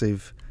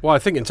massive. Well, I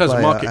think in terms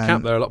of market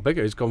cap, they're a lot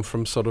bigger. He's gone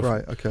from sort of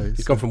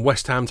He's gone from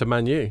West Ham to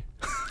Man U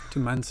to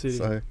Man City.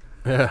 So.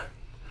 Yeah.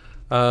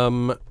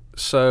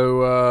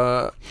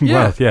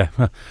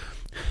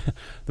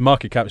 The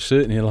market cap's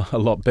certainly a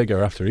lot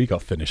bigger after he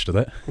got finished with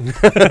it.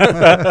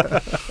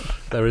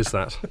 There is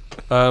that.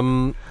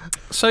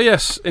 So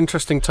yes,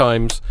 interesting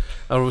times.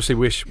 And obviously,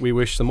 we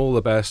wish them all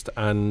the best.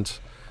 And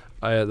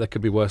there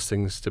could be worse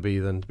things to be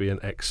than to be an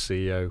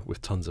ex-CEO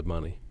with tons of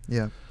money.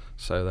 Yeah.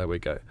 So there we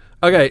go.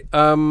 Okay,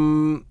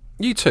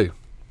 you two.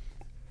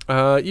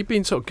 You've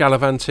been sort of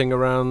gallivanting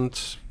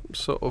around,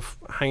 sort of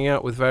hanging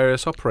out with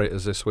various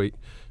operators this week.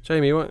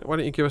 Jamie, why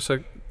don't you give us a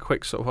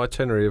quick sort of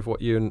itinerary of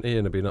what you and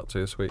Ian have been up to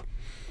this week?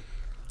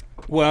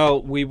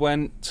 Well, we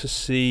went to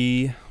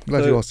see.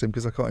 Glad you asked him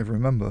because I can't even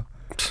remember.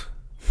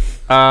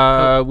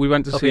 We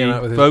went to I'll see be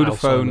out with his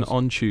Vodafone Alzheimer's.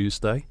 on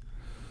Tuesday.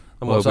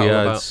 And Where what's we that all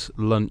had about?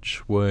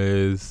 lunch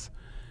with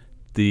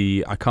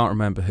I can't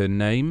remember her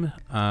name,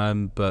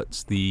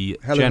 but the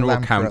Helen General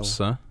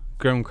Lamprell.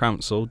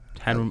 Counsel,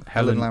 Helen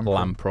Lamprell.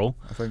 Lamprell,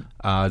 I think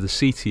the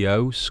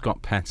CTO,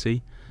 Scott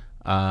Petty,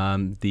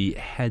 the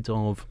head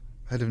of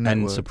head of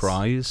networks.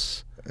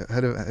 Enterprise.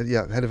 Head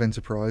of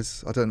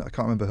Enterprise. I can't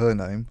remember her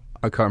name.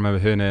 I can't remember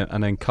her name,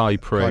 and then Kai Kai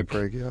Prigg,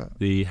 Prigg, yeah.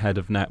 the head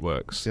of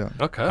networks. Yeah.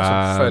 Okay,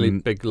 that's a fairly Um,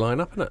 big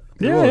lineup, isn't it?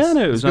 It was.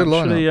 No, it It was was a good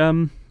actually.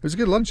 It was a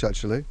good lunch,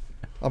 actually.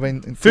 I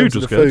mean, in Food terms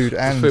of was the good. food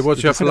and What did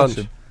you the have for lunch?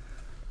 discussion.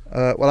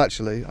 Well,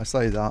 actually, I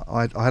say that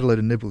I had a load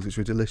of nibbles which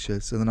were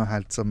delicious, and then I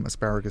had some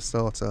asparagus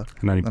starter,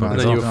 And then he and put I And it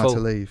then had you on. were to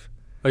full. leave.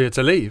 Oh, you had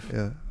to leave?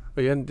 Yeah,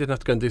 But you didn't have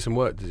to go and do some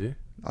work, did you?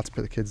 I had to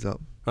pick the kids up.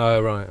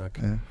 Oh, right,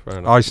 okay. Yeah. Fair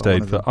enough. I one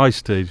stayed of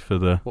for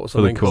them. the What was for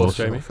the the main course, course.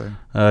 Jamie? Sort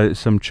of thing.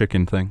 Some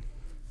chicken thing.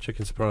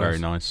 Chicken surprise. Very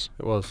nice.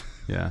 It was.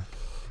 Yeah,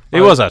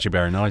 it was actually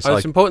very nice.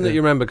 It's important that yeah.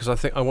 you remember,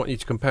 because I want you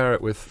to compare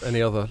it with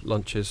any other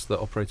lunches that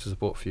operators have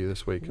bought for you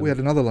this week. We had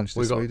another lunch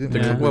this week, didn't we?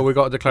 Yeah. Well, we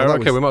got to declare. that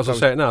Okay, was- we might as well that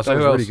say it now. was- So that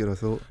who was else? really good, I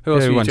thought. Who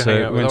else we did went you hang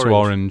to out we with? went to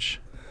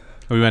Orange.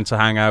 We went to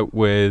hang out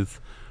with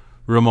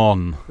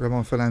Ramon.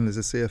 Ramon Fernandez,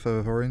 the CFO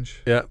of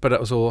Orange. Yeah, but that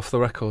was all off the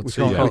record. We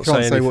so can't, you we can't,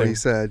 can't say what anything. he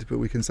said, but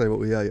we can say what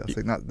we ate. I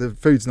think that the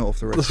food's not off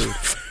the record.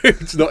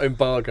 It's not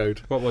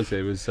embargoed. What was it?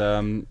 It was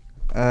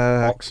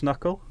ox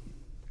knuckle.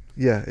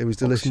 Yeah, it was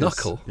delicious.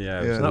 Knuckle.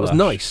 Yeah, Yeah. That was lush.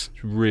 nice.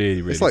 It's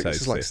really, really It's like tasty.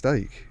 just like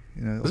steak,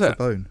 you know, off Was the it?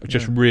 bone.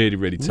 Just Yeah. really,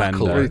 really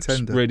Knuckle. tender. Really Just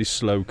tender. really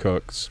slow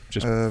cooked.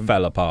 Just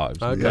fell apart.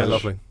 It was Okay, Yeah.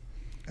 lovely.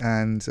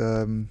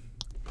 And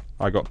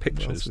I got else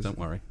pictures. was Don't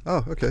worry.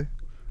 oh, okay.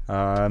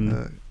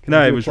 Can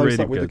No, it was really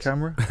with good. the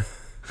camera.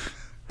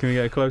 we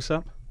get a close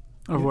up?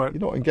 Of what? You're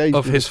not engaged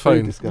Of with his this food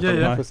phone. discussion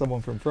Yeah, yeah. for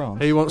someone from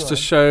France. He wants to Right.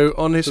 show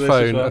on his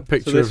phone a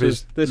picture of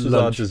his This was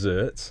our lunch.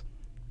 dessert.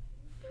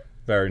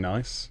 Very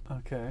nice.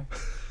 Okay.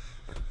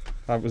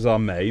 That was our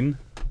main.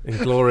 in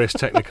glorious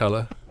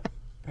Technicolor.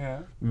 Yeah.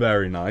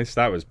 Very nice.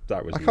 That was.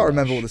 I can't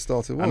remember what the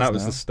starter was. And that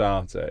was now. the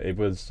starter. It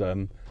was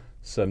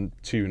some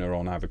tuna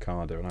on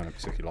avocado, and I don't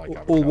particularly like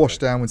avocado. all washed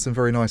down with some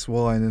very nice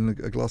wine and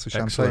a glass of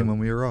champagne Excellent. when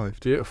we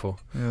arrived. Beautiful.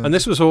 Yeah. And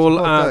this was all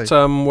It's a hot at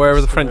day. wherever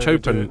the Just French the way we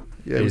do Open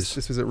Yeah, it was, is.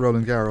 this was at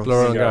Roland Garros.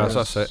 Laurent Garros. Garros,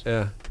 that's it,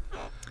 yeah.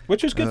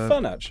 Which was good Uh,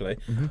 fun, actually.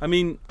 Mhm. I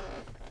mean,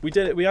 we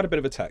had a bit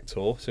of a tech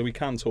tour, so we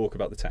can talk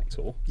about the tech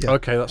tour. Yeah.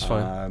 Okay, that's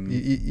fine.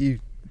 You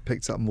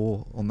picked up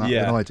more on that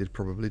Yeah. than I did,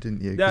 probably,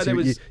 didn't you? Yeah, 'Cause there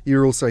you, was- you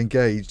were also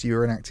engaged. You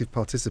were an active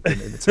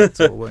participant in the tech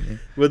tour, weren't you?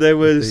 Well, there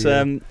was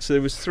the, so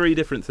there was 3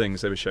 different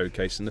things they were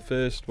showcasing. The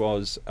first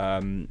was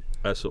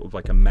a sort of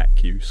like a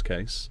mech use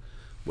case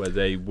where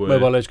they were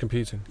Mobile edge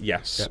computing.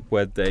 Yes, Yep.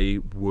 where they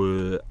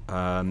were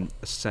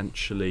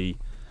essentially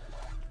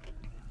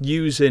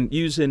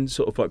using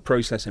sort of like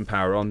processing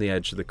power on the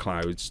edge of the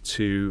clouds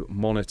to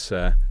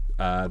monitor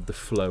the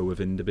flow of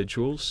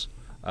individuals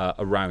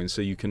around,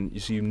 so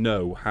you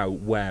know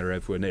where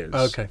everyone is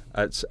Okay.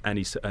 at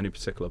any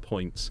particular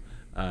point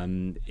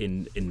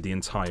in the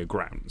entire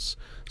grounds.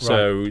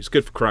 So it's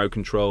good for crowd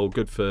control,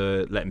 good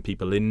for letting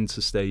people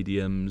into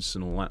stadiums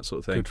and all that sort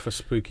of thing. Good for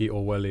spooky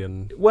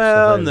Orwellian.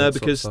 Well, surveillance no, sort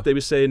of because stuff. they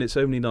were saying it's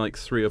only like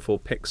 3 or 4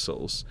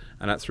 pixels,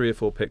 and at 3 or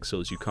 4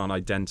 pixels you can't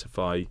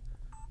identify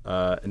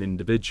an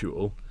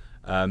individual,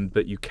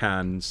 but you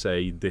can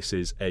say this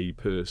is a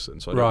person.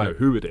 So I don't Right. know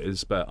who it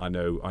is, but I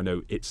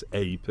know it's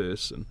a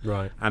person.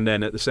 Right. And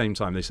then at the same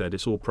time they said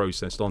it's all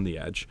processed on the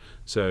edge,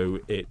 so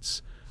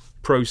it's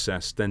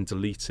processed, then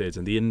deleted,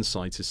 and the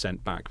insight is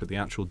sent back, but the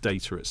actual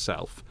data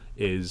itself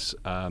is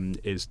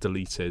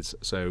deleted.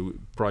 So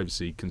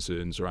privacy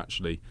concerns are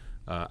actually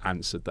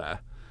answered there.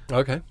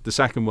 Okay. The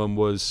second one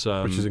was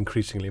Which is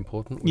increasingly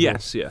important. with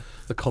yes, yeah. all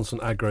the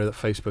constant aggro that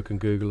Facebook and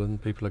Google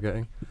and people are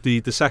getting. The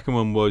second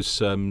one was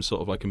sort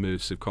of like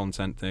immersive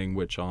content thing,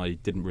 which I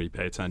didn't really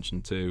pay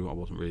attention to. I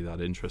wasn't really that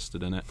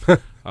interested in it.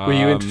 Were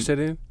you interested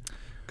in?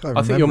 Can't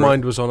I think your remember it.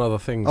 mind was on other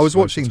things. I was most of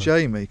watching the time.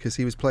 Jamie because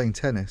he was playing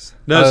tennis.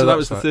 No, Oh, so that that's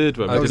was the right. third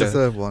one. Oh, That We was did the a-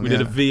 third one. We yeah.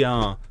 did a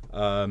VR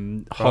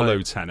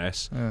hollow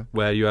tennis Yeah.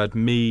 where you had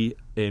me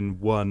in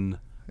one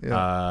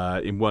Yeah.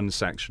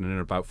 section,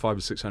 and about 500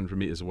 or 600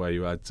 meters away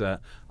you had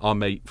our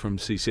mate from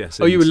CCS.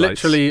 Oh, you were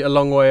Insights. literally a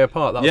long way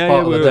apart. That was yeah, part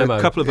yeah, of we the were demo.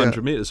 a couple of Yeah.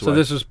 hundred meters So away.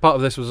 this was part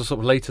of this was a sort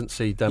of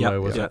latency demo,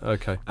 Yep, was yeah. it?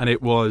 Okay. And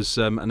it was,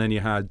 and then you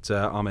had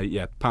our mate,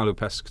 Paolo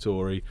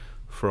Pescatori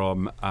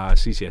from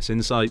CCS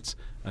Insights,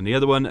 and the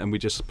other one, and we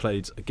just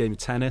played a game of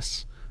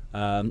tennis.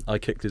 I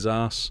kicked his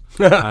ass,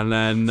 and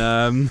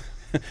then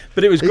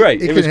But it was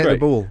great. He It was couldn't hit great. the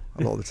ball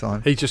a lot of the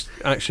time. He just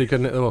actually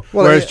couldn't hit them all.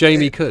 Well, Whereas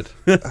Jamie could.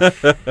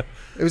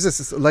 It was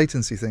just a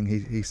latency thing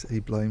he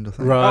blamed, I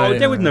think. Right. Oh,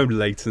 there was no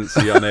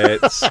latency on it.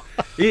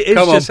 It's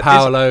Come on, just,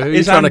 Paolo. Who are you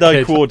His trying to hand-eye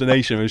kid?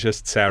 coordination was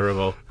just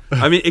terrible.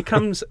 I mean,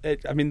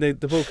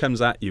 the ball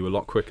comes at you a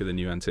lot quicker than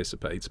you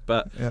anticipate.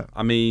 But Yeah.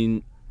 I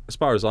mean, as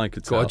far as I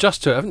could Got tell, to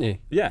adjust to it, haven't you?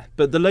 yeah.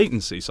 But the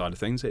latency side of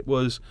things, it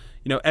was,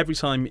 every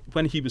time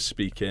when he was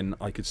speaking,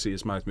 I could see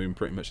his mouth moving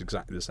pretty much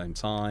exactly the same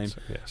time.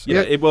 Yes.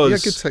 Yeah, it was. He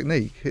had good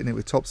technique, hitting it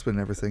with topspin and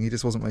everything. He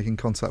just wasn't making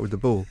contact with the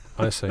ball.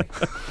 I see.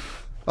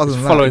 Other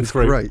than that, following it was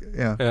through. great.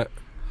 Yeah. Yeah.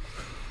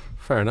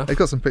 Fair enough. He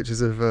got some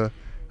pictures of.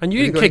 And you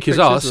Have you didn't got kick any his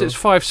ass. pictures,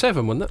 It's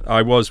 5-7, wasn't it?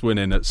 I was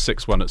winning at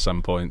 6-1 at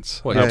some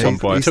points. Well, at yeah, one he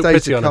point. took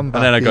staged pity a on him. comeback.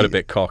 And then I got He- a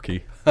bit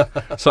cocky.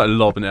 Started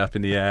lobbing it up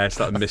in the air,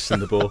 started missing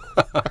the ball.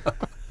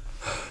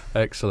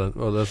 Excellent.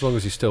 Well, as long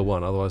as you still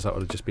won, otherwise that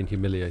would have just been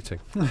humiliating.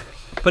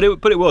 But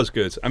it was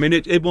good. I mean,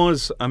 it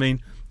was. I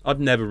mean, I've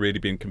never really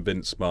been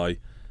convinced by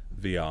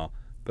VR,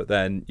 but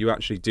then you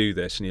actually do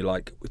this, and you're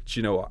like, do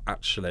you know what?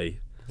 Actually,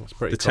 That's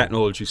pretty the cool.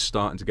 technology's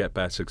starting to get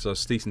better. Because I was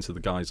speaking to the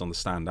guys on the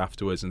stand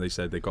afterwards, and they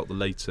said they got the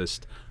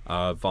latest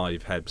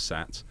Vive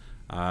headset,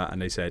 and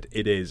they said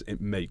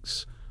it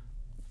makes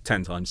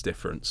 10 times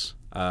difference.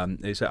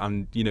 They said,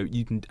 and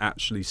you can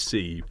actually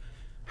see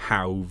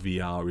how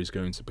VR is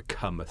going to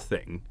become a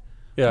thing.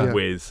 Yeah.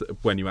 With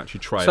when you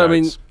actually try it So, out. I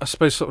mean, I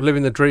suppose sort of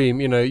living the dream,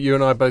 you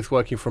and I both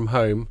working from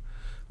home,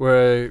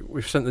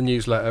 we've sent the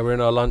newsletter, we're in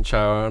our lunch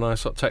hour, and I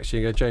sort of text you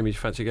and go, Jamie, do you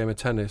fancy a game of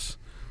tennis?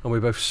 And we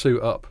both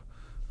suit up,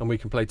 and we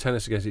can play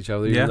tennis against each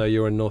other, even Yeah. though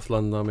you're in North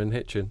London, I'm in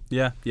Hitchin.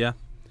 Yeah.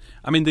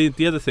 I mean,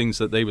 the other things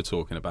that they were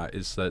talking about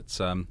is that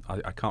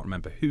I can't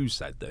remember who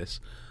said this,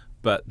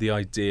 but the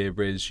idea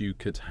is you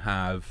could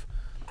have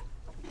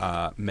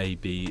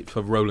maybe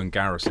for Roland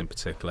Garros in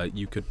particular,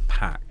 you could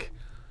pack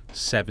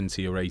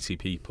 70 or 80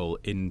 people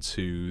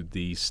into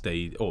the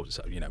stage, or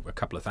a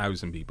couple of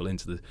thousand people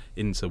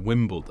into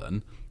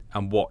Wimbledon,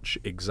 and watch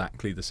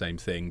exactly the same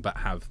thing, but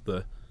have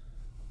the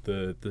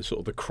sort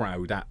of the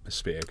crowd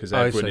atmosphere, because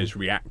I everyone see. is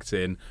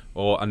reacting.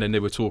 And then they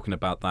were talking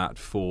about that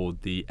for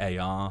the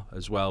AR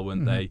as well,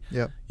 weren't they?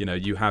 Yeah.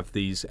 You have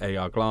these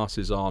AR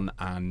glasses on,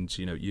 and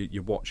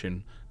you're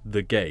watching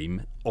the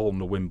game on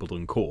the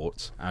Wimbledon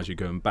court as you're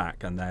going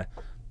back, and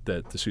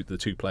the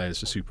two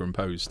players are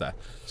superimposed there.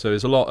 So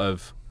there's a lot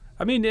of.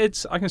 I mean,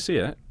 I can see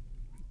it.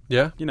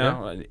 Yeah?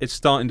 It's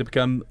starting to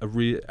become a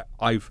real.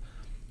 I've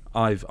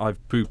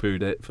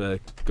poo-pooed it for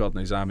God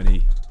knows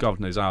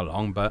how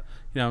long, but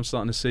I'm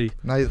starting to see.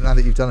 Now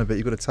that you've done a bit,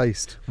 you've got a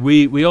taste.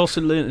 We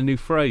also learnt a new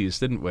phrase,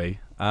 didn't we?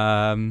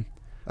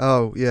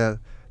 Oh yeah,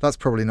 that's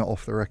probably not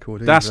off the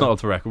record. That's either. not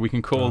off the record. We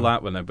can call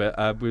that one a bit.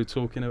 We were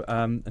talking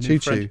a new Choo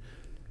phrase.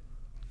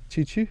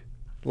 choo, choo choo,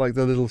 like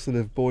the little sort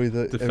of boy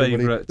that The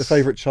the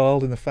favourite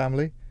child in the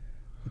family.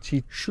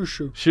 Choo. Shoo.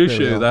 Shoo There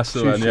we shoo, are. that's the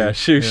Shoo one. shoo. Yeah,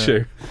 shoo Yeah.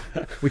 shoo.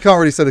 We can't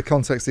really say the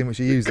context in which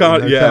you use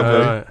Can't, it. yeah, Can we?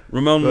 Right.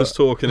 Ramon was But-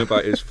 talking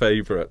about his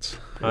favourite.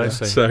 I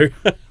see. So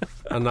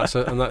And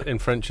that in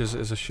French is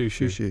a shoo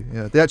Shoo shoo. shoo.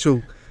 Yeah, the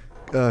actual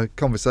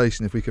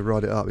conversation, if we could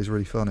write it up, is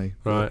really funny.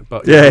 Right,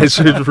 but yeah, it's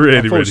really really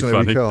Unfortunately,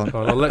 funny. we can't.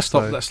 Well, let's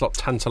So- stop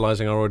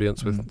tantalising our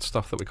audience with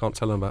stuff that we can't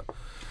tell them about.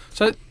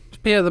 So,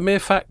 Pierre, the mere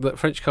fact that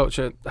French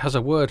culture has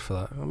a word for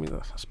that, I mean,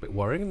 that's a bit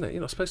worrying, isn't it?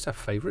 You're not supposed to have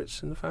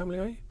favourites in the family,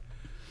 are you?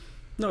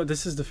 No,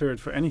 this is the favorite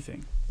for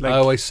anything.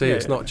 Oh, I see. yeah,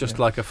 it's yeah, not just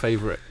yeah. like a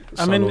favourite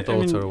son or daughter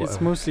or it's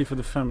whatever. mostly for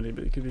the family,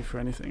 but it could be for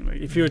anything. Like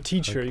if you're a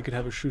teacher, you could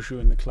have a shoo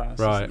in the class.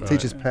 or Right, something.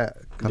 Teacher's Yeah. pet.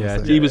 Kind Yeah,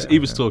 of thing. he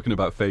was talking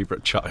about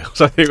favourite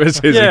child. I think was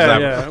his Yeah,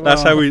 example. yeah,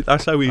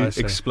 That's how he I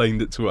see.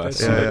 explained it to us.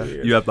 That's Yeah, so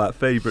yeah. You have that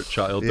favourite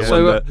child, Yeah. the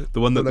So,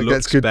 one that that looks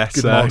gets good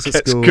better, marks at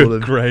gets school good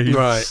and- grades.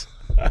 Right.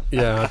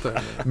 Yeah, I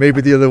don't,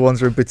 Maybe the other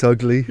ones are a bit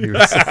ugly. He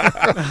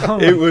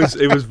was-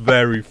 It was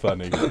very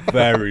funny,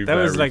 very That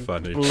was very like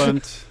funny.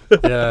 blunt,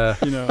 yeah.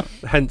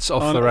 hence Hence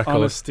off the record.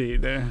 honesty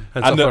there.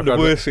 Hence And off the record.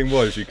 worst thing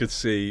was you could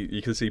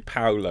see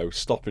Paolo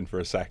stopping for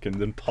a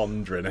second and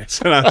pondering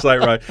it, and I was like,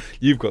 right,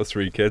 you've got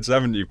 3 kids,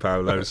 haven't you,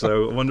 Paolo?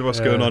 So I wonder what's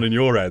Yeah. going on in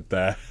your head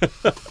there.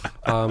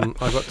 I've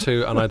got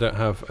 2 and I don't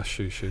have a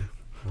shoo.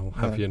 I'll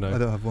have you I know.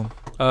 don't have one.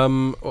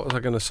 What was I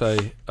going to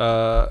say?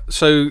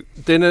 So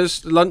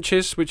dinners,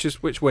 lunches,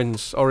 which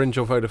wins, Orange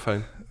or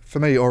Vodafone? For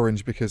me,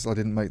 Orange, because I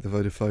didn't make the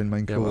Vodafone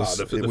main Yeah, well, course.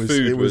 the It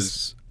food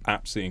was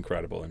absolutely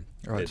incredible.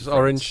 Right. Just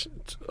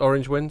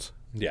Orange wins.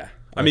 Yeah.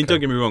 I mean, Okay. don't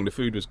get me wrong, the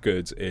food was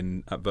good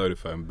at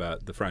Vodafone,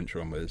 but the French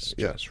one was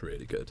Yeah. just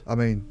really good. I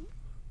mean,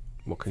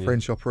 What can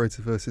French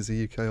operator versus a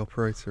UK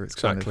operator. It's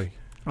kind exactly?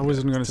 I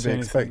wasn't going of to to say be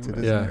anything. expected,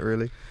 but- isn't Yeah. it?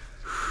 Really.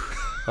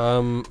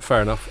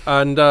 Fair enough.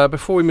 And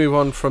before we move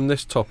on from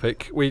this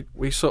topic, we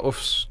sort of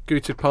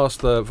scooted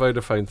past the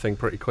Vodafone thing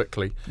pretty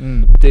quickly.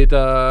 Mm.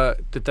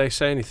 Did they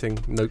say anything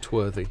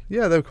noteworthy?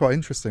 Yeah, they were quite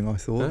interesting. I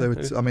thought Yeah, they were.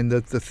 yeah. I mean,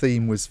 the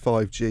theme was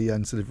 5G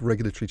and sort of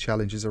regulatory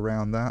challenges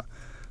around that.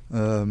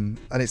 And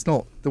it's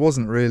not. There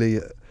wasn't really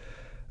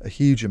a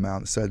huge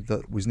amount said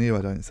that was new.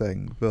 I don't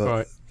think, but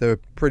Right. they were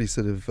pretty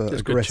sort of Just good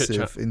aggressive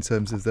chit-chat. in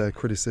terms of their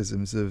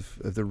criticisms of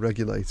the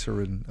regulator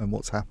and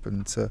what's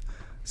happened to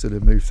sort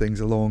of move things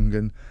along.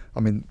 And I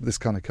mean, this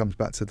kind of comes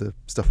back to the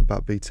stuff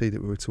about BT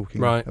that we were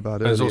talking Right. about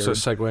And earlier. there's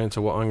also a segue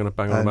into what I'm going to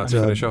bang on And, about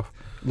to finish off.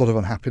 A lot of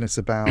unhappiness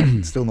about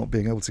still not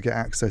being able to get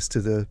access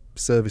to the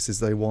services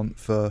they want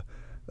for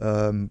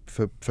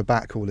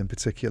backhaul in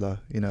particular.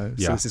 So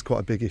Yeah. this is quite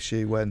a big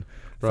issue when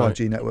Right.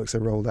 5G networks are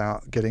rolled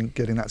out, getting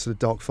that sort of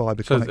dark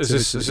fibre So connectivity. is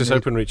this that you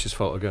need. OpenReach's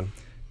fault again?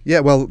 Yeah,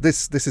 well,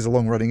 this is a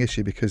long-running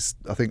issue because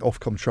I think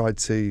Ofcom tried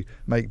to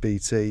make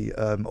BT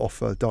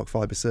offer dark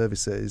fibre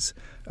services,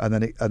 and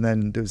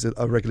then there was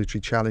a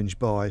regulatory challenge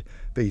by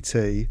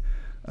BT,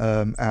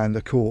 and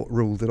a court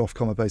ruled that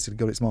Ofcom had basically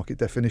got its market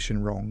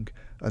definition wrong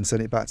and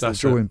sent it back to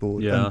That's the drawing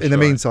board. Yeah, And that's in the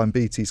right. meantime,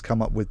 BT's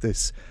come up with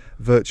this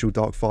virtual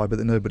dark fibre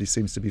that nobody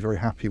seems to be very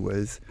happy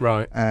with.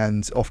 Right.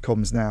 And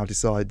Ofcom's now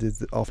decided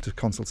that after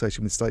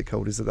consultation with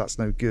stakeholders that that's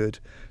no good.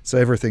 So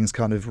everything's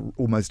kind of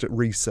almost at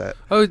reset.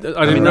 Oh, I didn't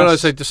that's-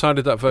 realise they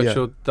decided that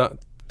virtual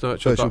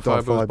Virtual dark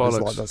fibre was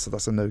is bollocks.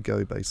 that's a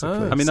no-go basically.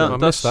 Oh. I mean, So I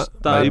missed that's,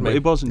 that. Bad me.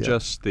 it wasn't Yeah.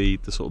 just the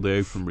sort of the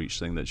OpenReach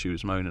thing that she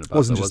was moaning about.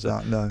 Wasn't though, just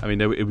was it? that, no. I mean,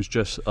 it was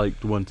just like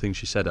the one thing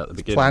she said at the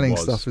beginning Planning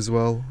was, stuff as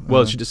well.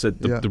 Well, she just said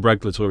yeah. the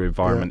regulatory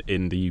environment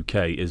in the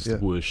UK is Yeah.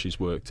 the worst she's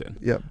worked in.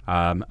 Yeah,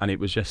 And it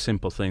was just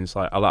simple things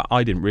like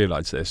I didn't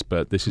realise this,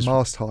 but this is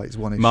mast height is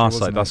one issue. mast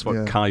wasn't height. That's it? what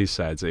Yeah. Kai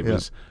said. It Yeah.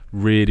 was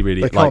really,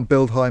 really They like can't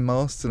build high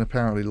masts, and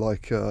apparently,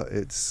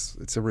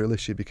 it's a real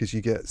issue because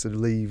you get sort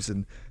of leaves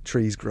and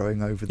trees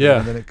growing over them, Yeah.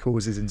 and then it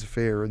causes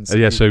interference.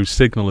 yeah. So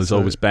signal is so-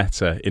 always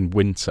better in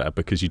winter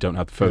because you don't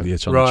have the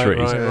foliage on Right, the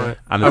trees. right, Yeah. right.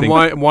 And I And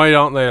think why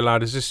aren't they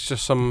allowed? Is this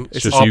just some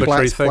it's just just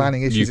arbitrary thing?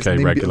 planning issues. UK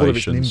it's a lot of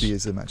it's regulations.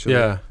 NIMBYism, actually.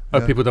 Yeah. Oh,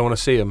 Yeah. people don't want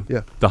to see them.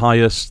 Yeah, The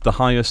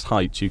highest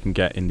height you can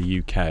get in the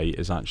UK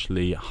is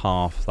actually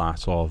half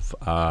that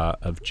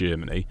of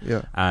Germany.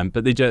 yeah,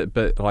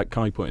 But like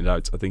Kai pointed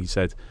out, I think he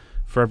said,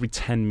 for every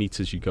 10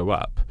 meters you go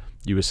up,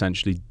 you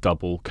essentially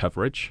double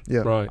coverage. yeah.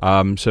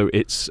 Right. So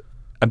it's,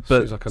 but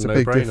Seems like a It's a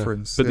big no-brainer.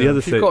 difference. but yeah. the other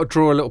If you've thing, got to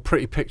draw a little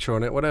pretty picture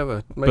on it,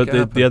 whatever. Make but it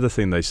happen. the other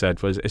thing they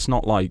said was, it's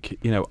not like,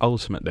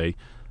 ultimately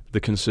the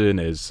concern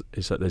is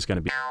that there's going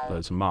to be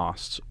loads of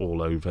masts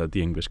all over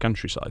the English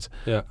countryside.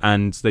 Yeah.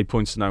 And they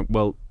pointed out,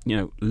 well,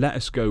 let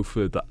us go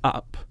further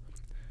up,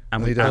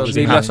 and No, we you don't.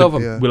 actually Need have less to- of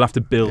 'em. Yeah. we'll have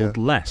to build Yeah.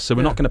 less. So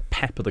we're Yeah. not going to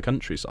pepper the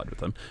countryside with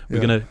them. We're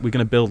Yeah.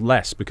 gonna build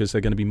less because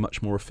they're going to be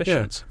much more Yeah.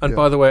 efficient. And Yeah.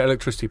 by the way,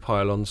 electricity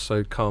pylons,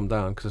 so calm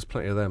down because there's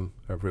plenty of them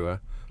everywhere.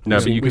 No,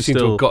 we but you we can seem to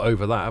still have got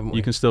over that, haven't we?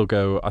 you can still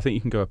go. I think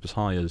you can go up as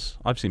high as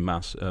I've seen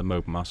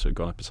mobile masts that have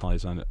gone up as high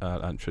as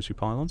electricity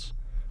pylons.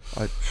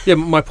 Yeah,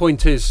 my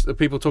point is that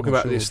people talking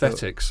Not about the sure, but-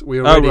 aesthetics. We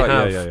already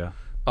have yeah.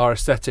 our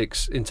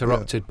aesthetics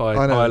interrupted by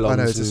I know.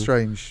 pylons It's a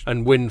strange.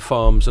 and wind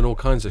farms and all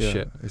kinds of yeah,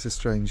 shit. It's a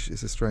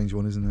strange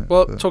one, isn't it?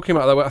 Well, But- talking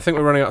about that, I think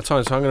we're running out of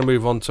time, so I'm going to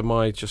move on to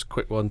my just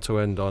quick one to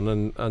end on,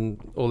 and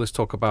all this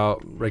talk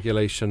about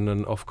regulation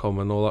and Ofcom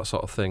and all that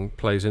sort of thing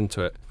plays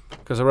into it.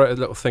 Because I wrote a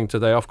little thing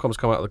today. Ofcom's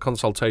come out of the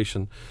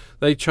consultation.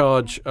 They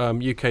charge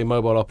UK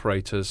mobile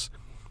operators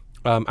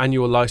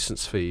annual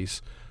license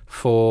fees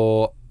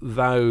for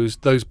those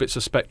bits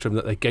of spectrum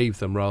that they gave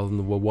them rather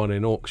than were won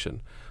in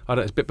auction. I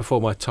don't. It's a bit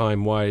before my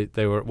time why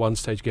they were at one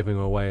stage giving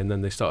them away and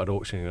then they started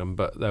auctioning them.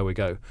 But there we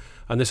go.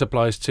 And this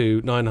applies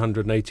to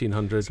 900 and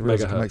 1800 so we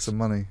also can make megahertz. some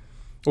money.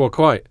 Well,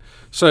 quite.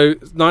 So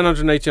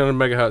 900 and 1800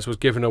 megahertz was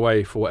given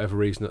away for whatever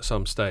reason at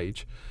some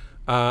stage.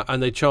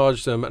 And they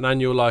charged them an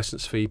annual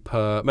license fee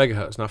per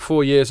megahertz. Now,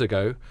 4 years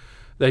ago,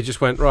 they just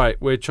went, right,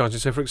 we're charging.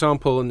 So, for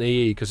example, in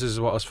EE, because this is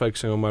what I was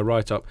focusing on my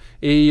write-up,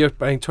 EE, you're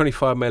paying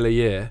 25 mil a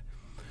year.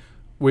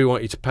 We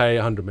want you to pay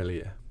 100 mil a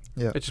year.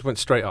 Yeah. It just went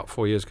straight up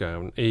 4 years ago.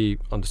 And EE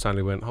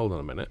understandably went, hold on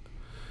a minute.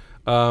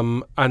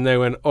 And they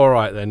went, all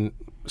right, then,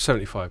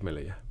 75 mil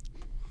a year.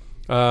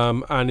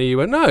 And EE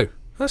went, no.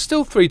 That's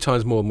still 3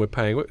 times more than we're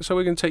paying, so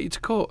we're going to take you to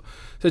court.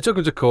 So they took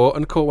him to court,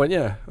 and the court went,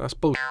 yeah, that's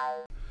bullshit.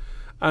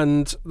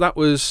 And that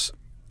was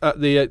at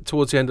the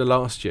towards the end of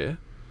last year.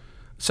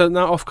 So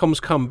now Ofcom's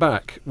come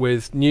back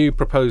with new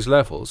proposed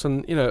levels,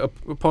 and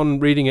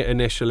upon reading it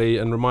initially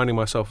and reminding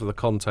myself of the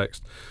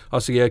context, I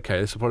was thinking,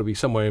 okay, this will probably be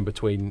somewhere in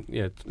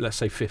between, let's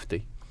say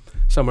 50,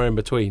 somewhere in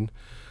between.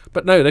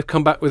 But no, they've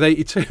come back with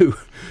 82.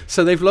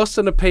 So they've lost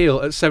an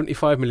appeal at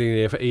 75 million a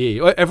year for EE.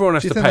 Everyone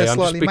has Do you to think pay. they're I'm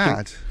just slightly picking.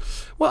 mad?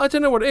 Well, I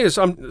don't know what it is.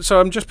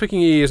 I'm just picking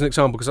EE as an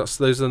example because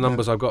those are the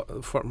numbers I've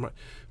got from.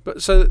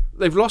 But so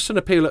they've lost an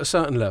appeal at a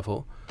certain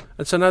level,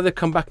 and so now they've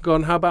come back and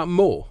gone, how about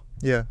more?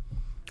 Yeah.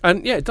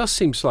 And yeah, it does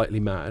seem slightly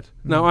mad.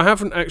 Now, I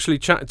haven't actually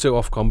chatted to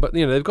Ofcom, but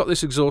they've got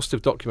this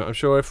exhaustive document. I'm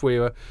sure if we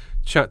were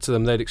chat to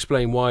them, they'd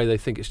explain why they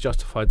think it's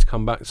justified to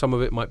come back. Some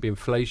of it might be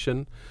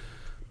inflation,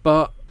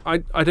 but I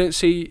don't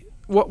see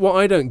what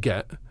I don't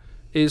get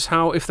is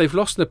how if they've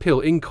lost an appeal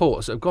in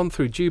courts that have gone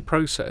through due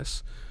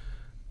process,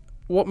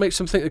 what makes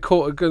them think the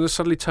court are going to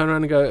suddenly turn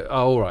around and go, oh,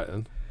 all right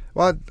then.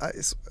 Well,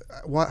 it's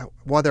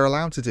why they're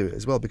allowed to do it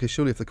as well, because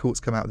surely if the courts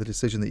come out with a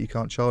decision that you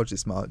can't charge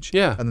this much,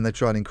 Yeah. and then they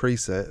try and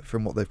increase it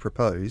from what they've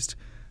proposed,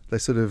 they're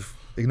sort of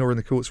ignoring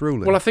the court's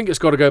ruling. Well, I think it's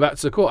got to go back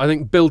to the court. I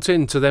think built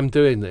into them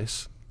doing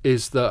this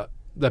is that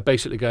they're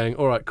basically going,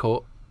 all right,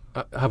 court,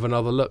 have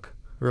another look.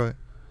 right.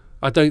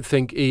 I don't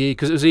think EE,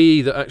 because it was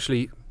EE that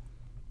actually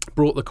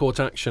brought the court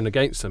action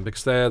against them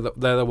because they're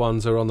the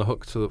ones who are on the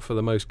hook for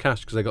the most cash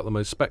because they got the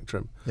most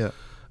spectrum. Yeah.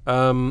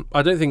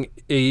 I don't think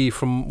EE,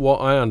 from what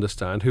I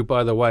understand, who,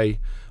 by the way,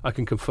 I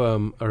can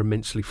confirm are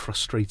immensely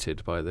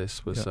frustrated by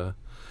this, was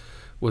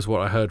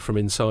what I heard from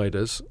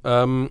insiders.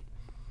 I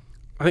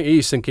think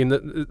EE's thinking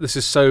that this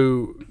is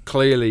so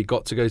clearly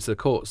got to go to the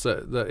courts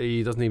that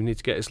EE doesn't even need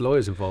to get his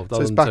lawyers involved. So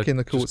it's back in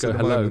the courts at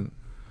the moment?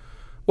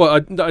 Well, I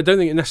don't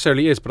think it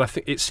necessarily is, but I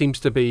think it seems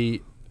to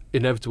be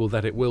inevitable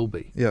that it will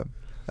be. Yeah.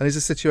 And is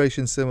the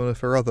situation similar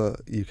for other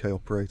UK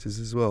operators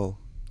as well?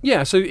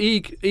 Yeah, so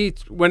EE,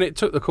 when it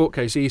took the court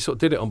case, EE sort of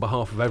did it on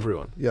behalf of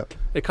everyone. Yeah.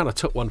 It kind of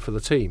took one for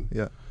the team.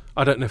 Yeah.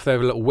 I don't know if they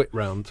have a little wit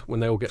round when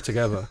they all get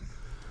together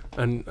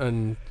and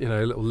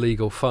a little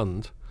legal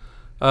fund.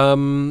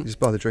 You just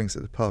buy the drinks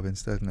at the pub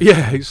instead. Isn't it?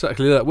 Yeah,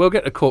 exactly that. We'll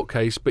get a court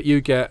case, but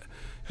you get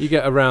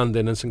a round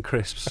in and some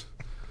crisps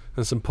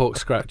and some pork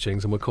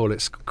scratchings, and we'll call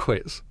it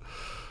quits.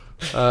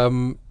 Yes,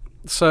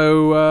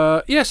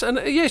 and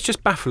it's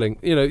just baffling.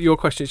 Your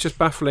question, it's just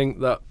baffling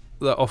that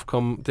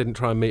Ofcom didn't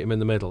try and meet him in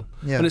the middle.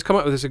 Yeah. And it's come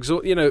up with this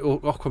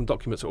Ofcom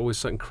documents are always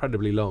so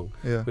incredibly long,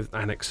 Yeah. with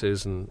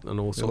annexes and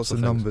all sorts Lots of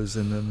of things. numbers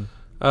in them.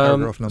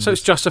 Paragraph numbers. So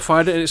it's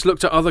justified it, and it's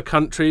looked at other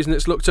countries, and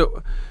it's looked at,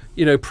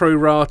 pro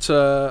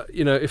rata,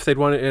 if they'd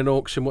won it in an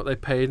auction, what they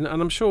paid, and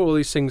I'm sure all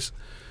these things.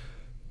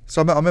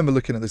 So I remember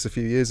looking at this a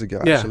few years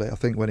ago, Yeah. actually. I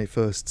think when it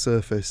first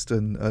surfaced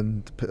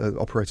and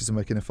operators were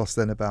making a fuss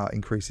then about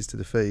increases to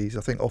the fees.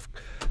 I think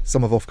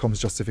some of Ofcom's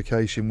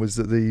justification was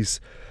that these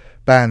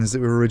bands that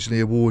were originally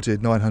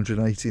awarded, 900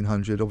 and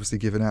 1800, obviously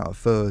given out at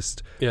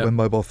first Yeah. when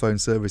mobile phone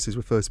services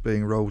were first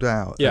being rolled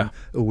out. Yeah.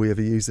 And all we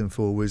ever used them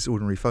for was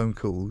ordinary phone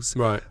calls.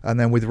 Right. And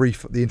then with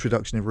the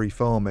introduction of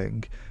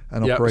refarming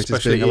and Yeah, operators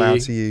especially being allowed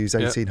EE. to use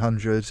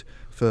 1800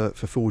 for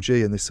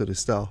 4G and this sort of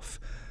stuff,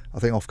 I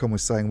think Ofcom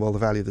was saying, well, the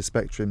value of the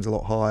spectrum's a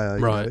lot higher.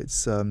 Right.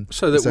 It's that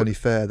it's only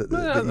fair that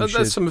you should.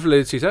 there's some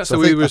validity to that. So So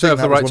I we think reserve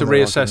that the was right one to of the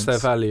reassess their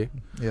arguments. value.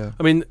 Yeah.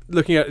 I mean,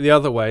 looking at it the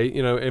other way,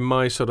 in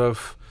my sort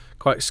of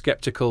quite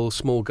sceptical,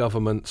 small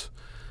government,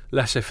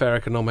 laissez-faire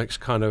economics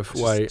kind of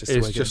way, just a way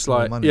is of just getting some more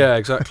like, money. yeah,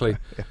 exactly.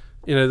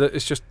 Yeah. That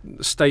it's just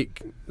the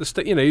state.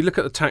 You look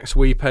at the tax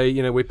we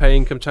pay. We pay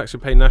income tax, we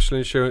pay national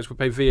insurance, we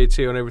pay VAT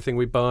on everything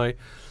we buy.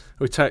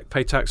 We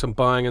pay tax on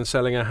buying and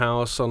selling a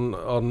house,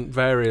 on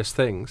various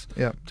things.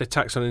 Yeah. They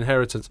tax on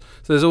inheritance.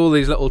 So there's all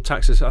these little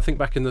taxes. I think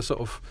back in the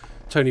sort of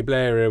Tony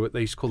Blair era,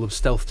 they used to call them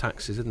stealth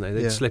taxes, didn't they?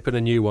 They'd Yeah. slip in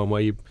a new one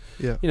where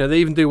Yeah. they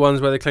even do ones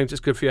where they claim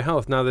it's good for your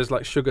health. Now there's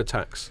like sugar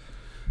tax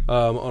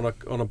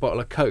on a bottle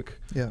of Coke,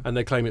 Yeah. and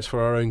they claim it's for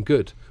our own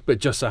good, but it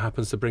just so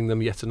happens to bring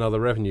them yet another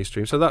revenue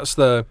stream. So that's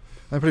They're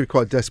probably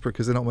quite desperate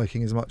because they're not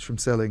making as much from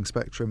selling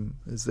spectrum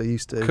as they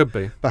used to. could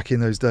be. Back in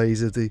those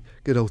days of the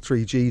good old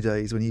 3G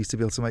days when you used to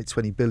be able to make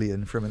 20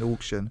 billion from an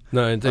auction.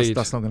 No, indeed.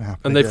 That's not going to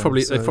happen. And they've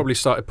again, they've probably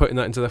started putting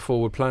that into their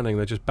forward planning.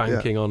 They're just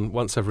banking on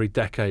once every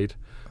decade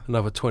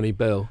another 20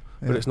 bill,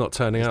 but Yeah. it's not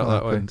turning It's out not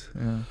that way. happened.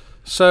 Yeah.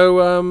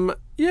 So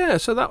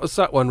so that was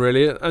that one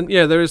really, and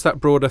there is that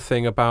broader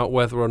thing about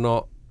whether or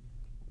not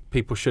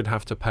people should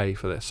have to pay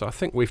for this. So I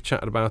think we've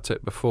chatted about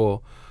it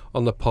before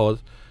on the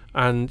pod,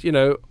 and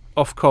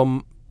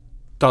Ofcom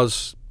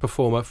does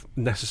perform a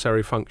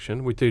necessary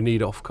function. We do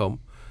need Ofcom,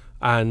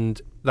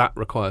 and that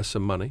requires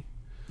some money.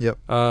 Yep.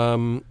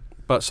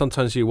 But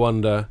sometimes you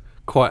wonder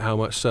quite how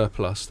much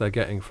surplus they're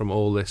getting from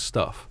all this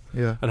stuff,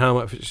 Yeah. and how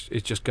much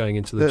is just going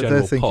into the They're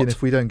general thinking pot.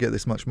 if we don't get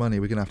this much money,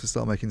 we're going to have to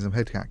start making some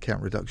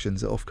headcount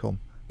reductions at Ofcom.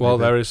 Well,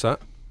 Maybe. there is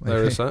that. There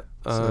Maybe. is that.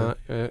 So-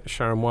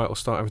 Sharon White will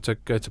start having to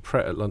go to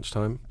Pret at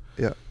lunchtime.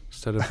 Yeah.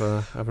 Instead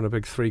of having a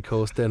big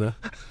 3-course dinner.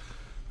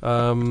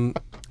 I'm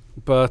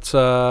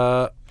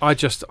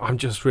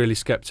just really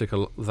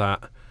sceptical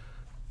that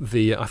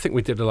I think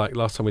we did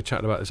last time we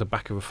chatted about this, a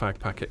back of a fag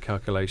packet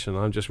calculation.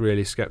 I'm just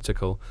really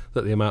sceptical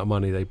that the amount of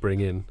money they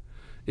bring in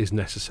is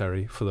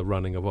necessary for the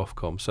running of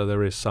Ofcom. So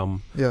there is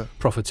some Yeah.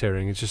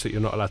 profiteering. It's just that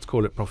you're not allowed to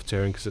call it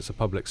profiteering because it's a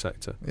public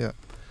sector. Yeah.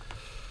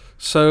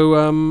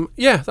 So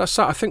that's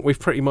that. I think we've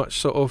pretty much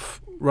sort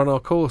of run our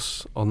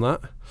course on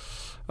that.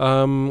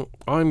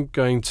 I'm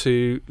going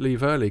to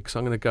leave early because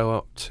I'm going to go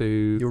up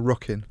to You're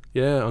rocking.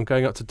 I'm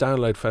going up to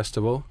Download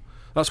Festival.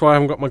 That's why I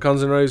haven't got my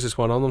Guns N' Roses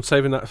one on. I'm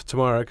saving that for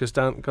tomorrow because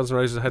Guns N'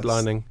 Roses are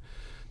headlining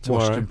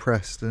tomorrow. Washed and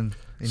pressed and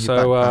in your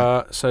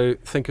backpack. So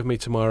think of me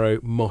tomorrow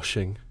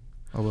moshing,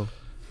 I will.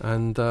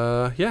 and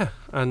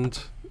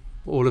and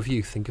all of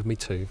you think of me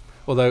too.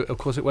 Although of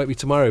course it won't be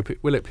tomorrow,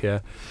 will it,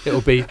 Pierre?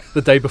 It'll be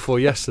the day before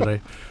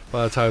yesterday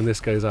by the time this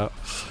goes out.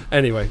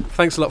 Anyway,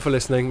 thanks a lot for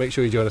listening. Make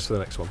sure you join us for the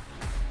next one.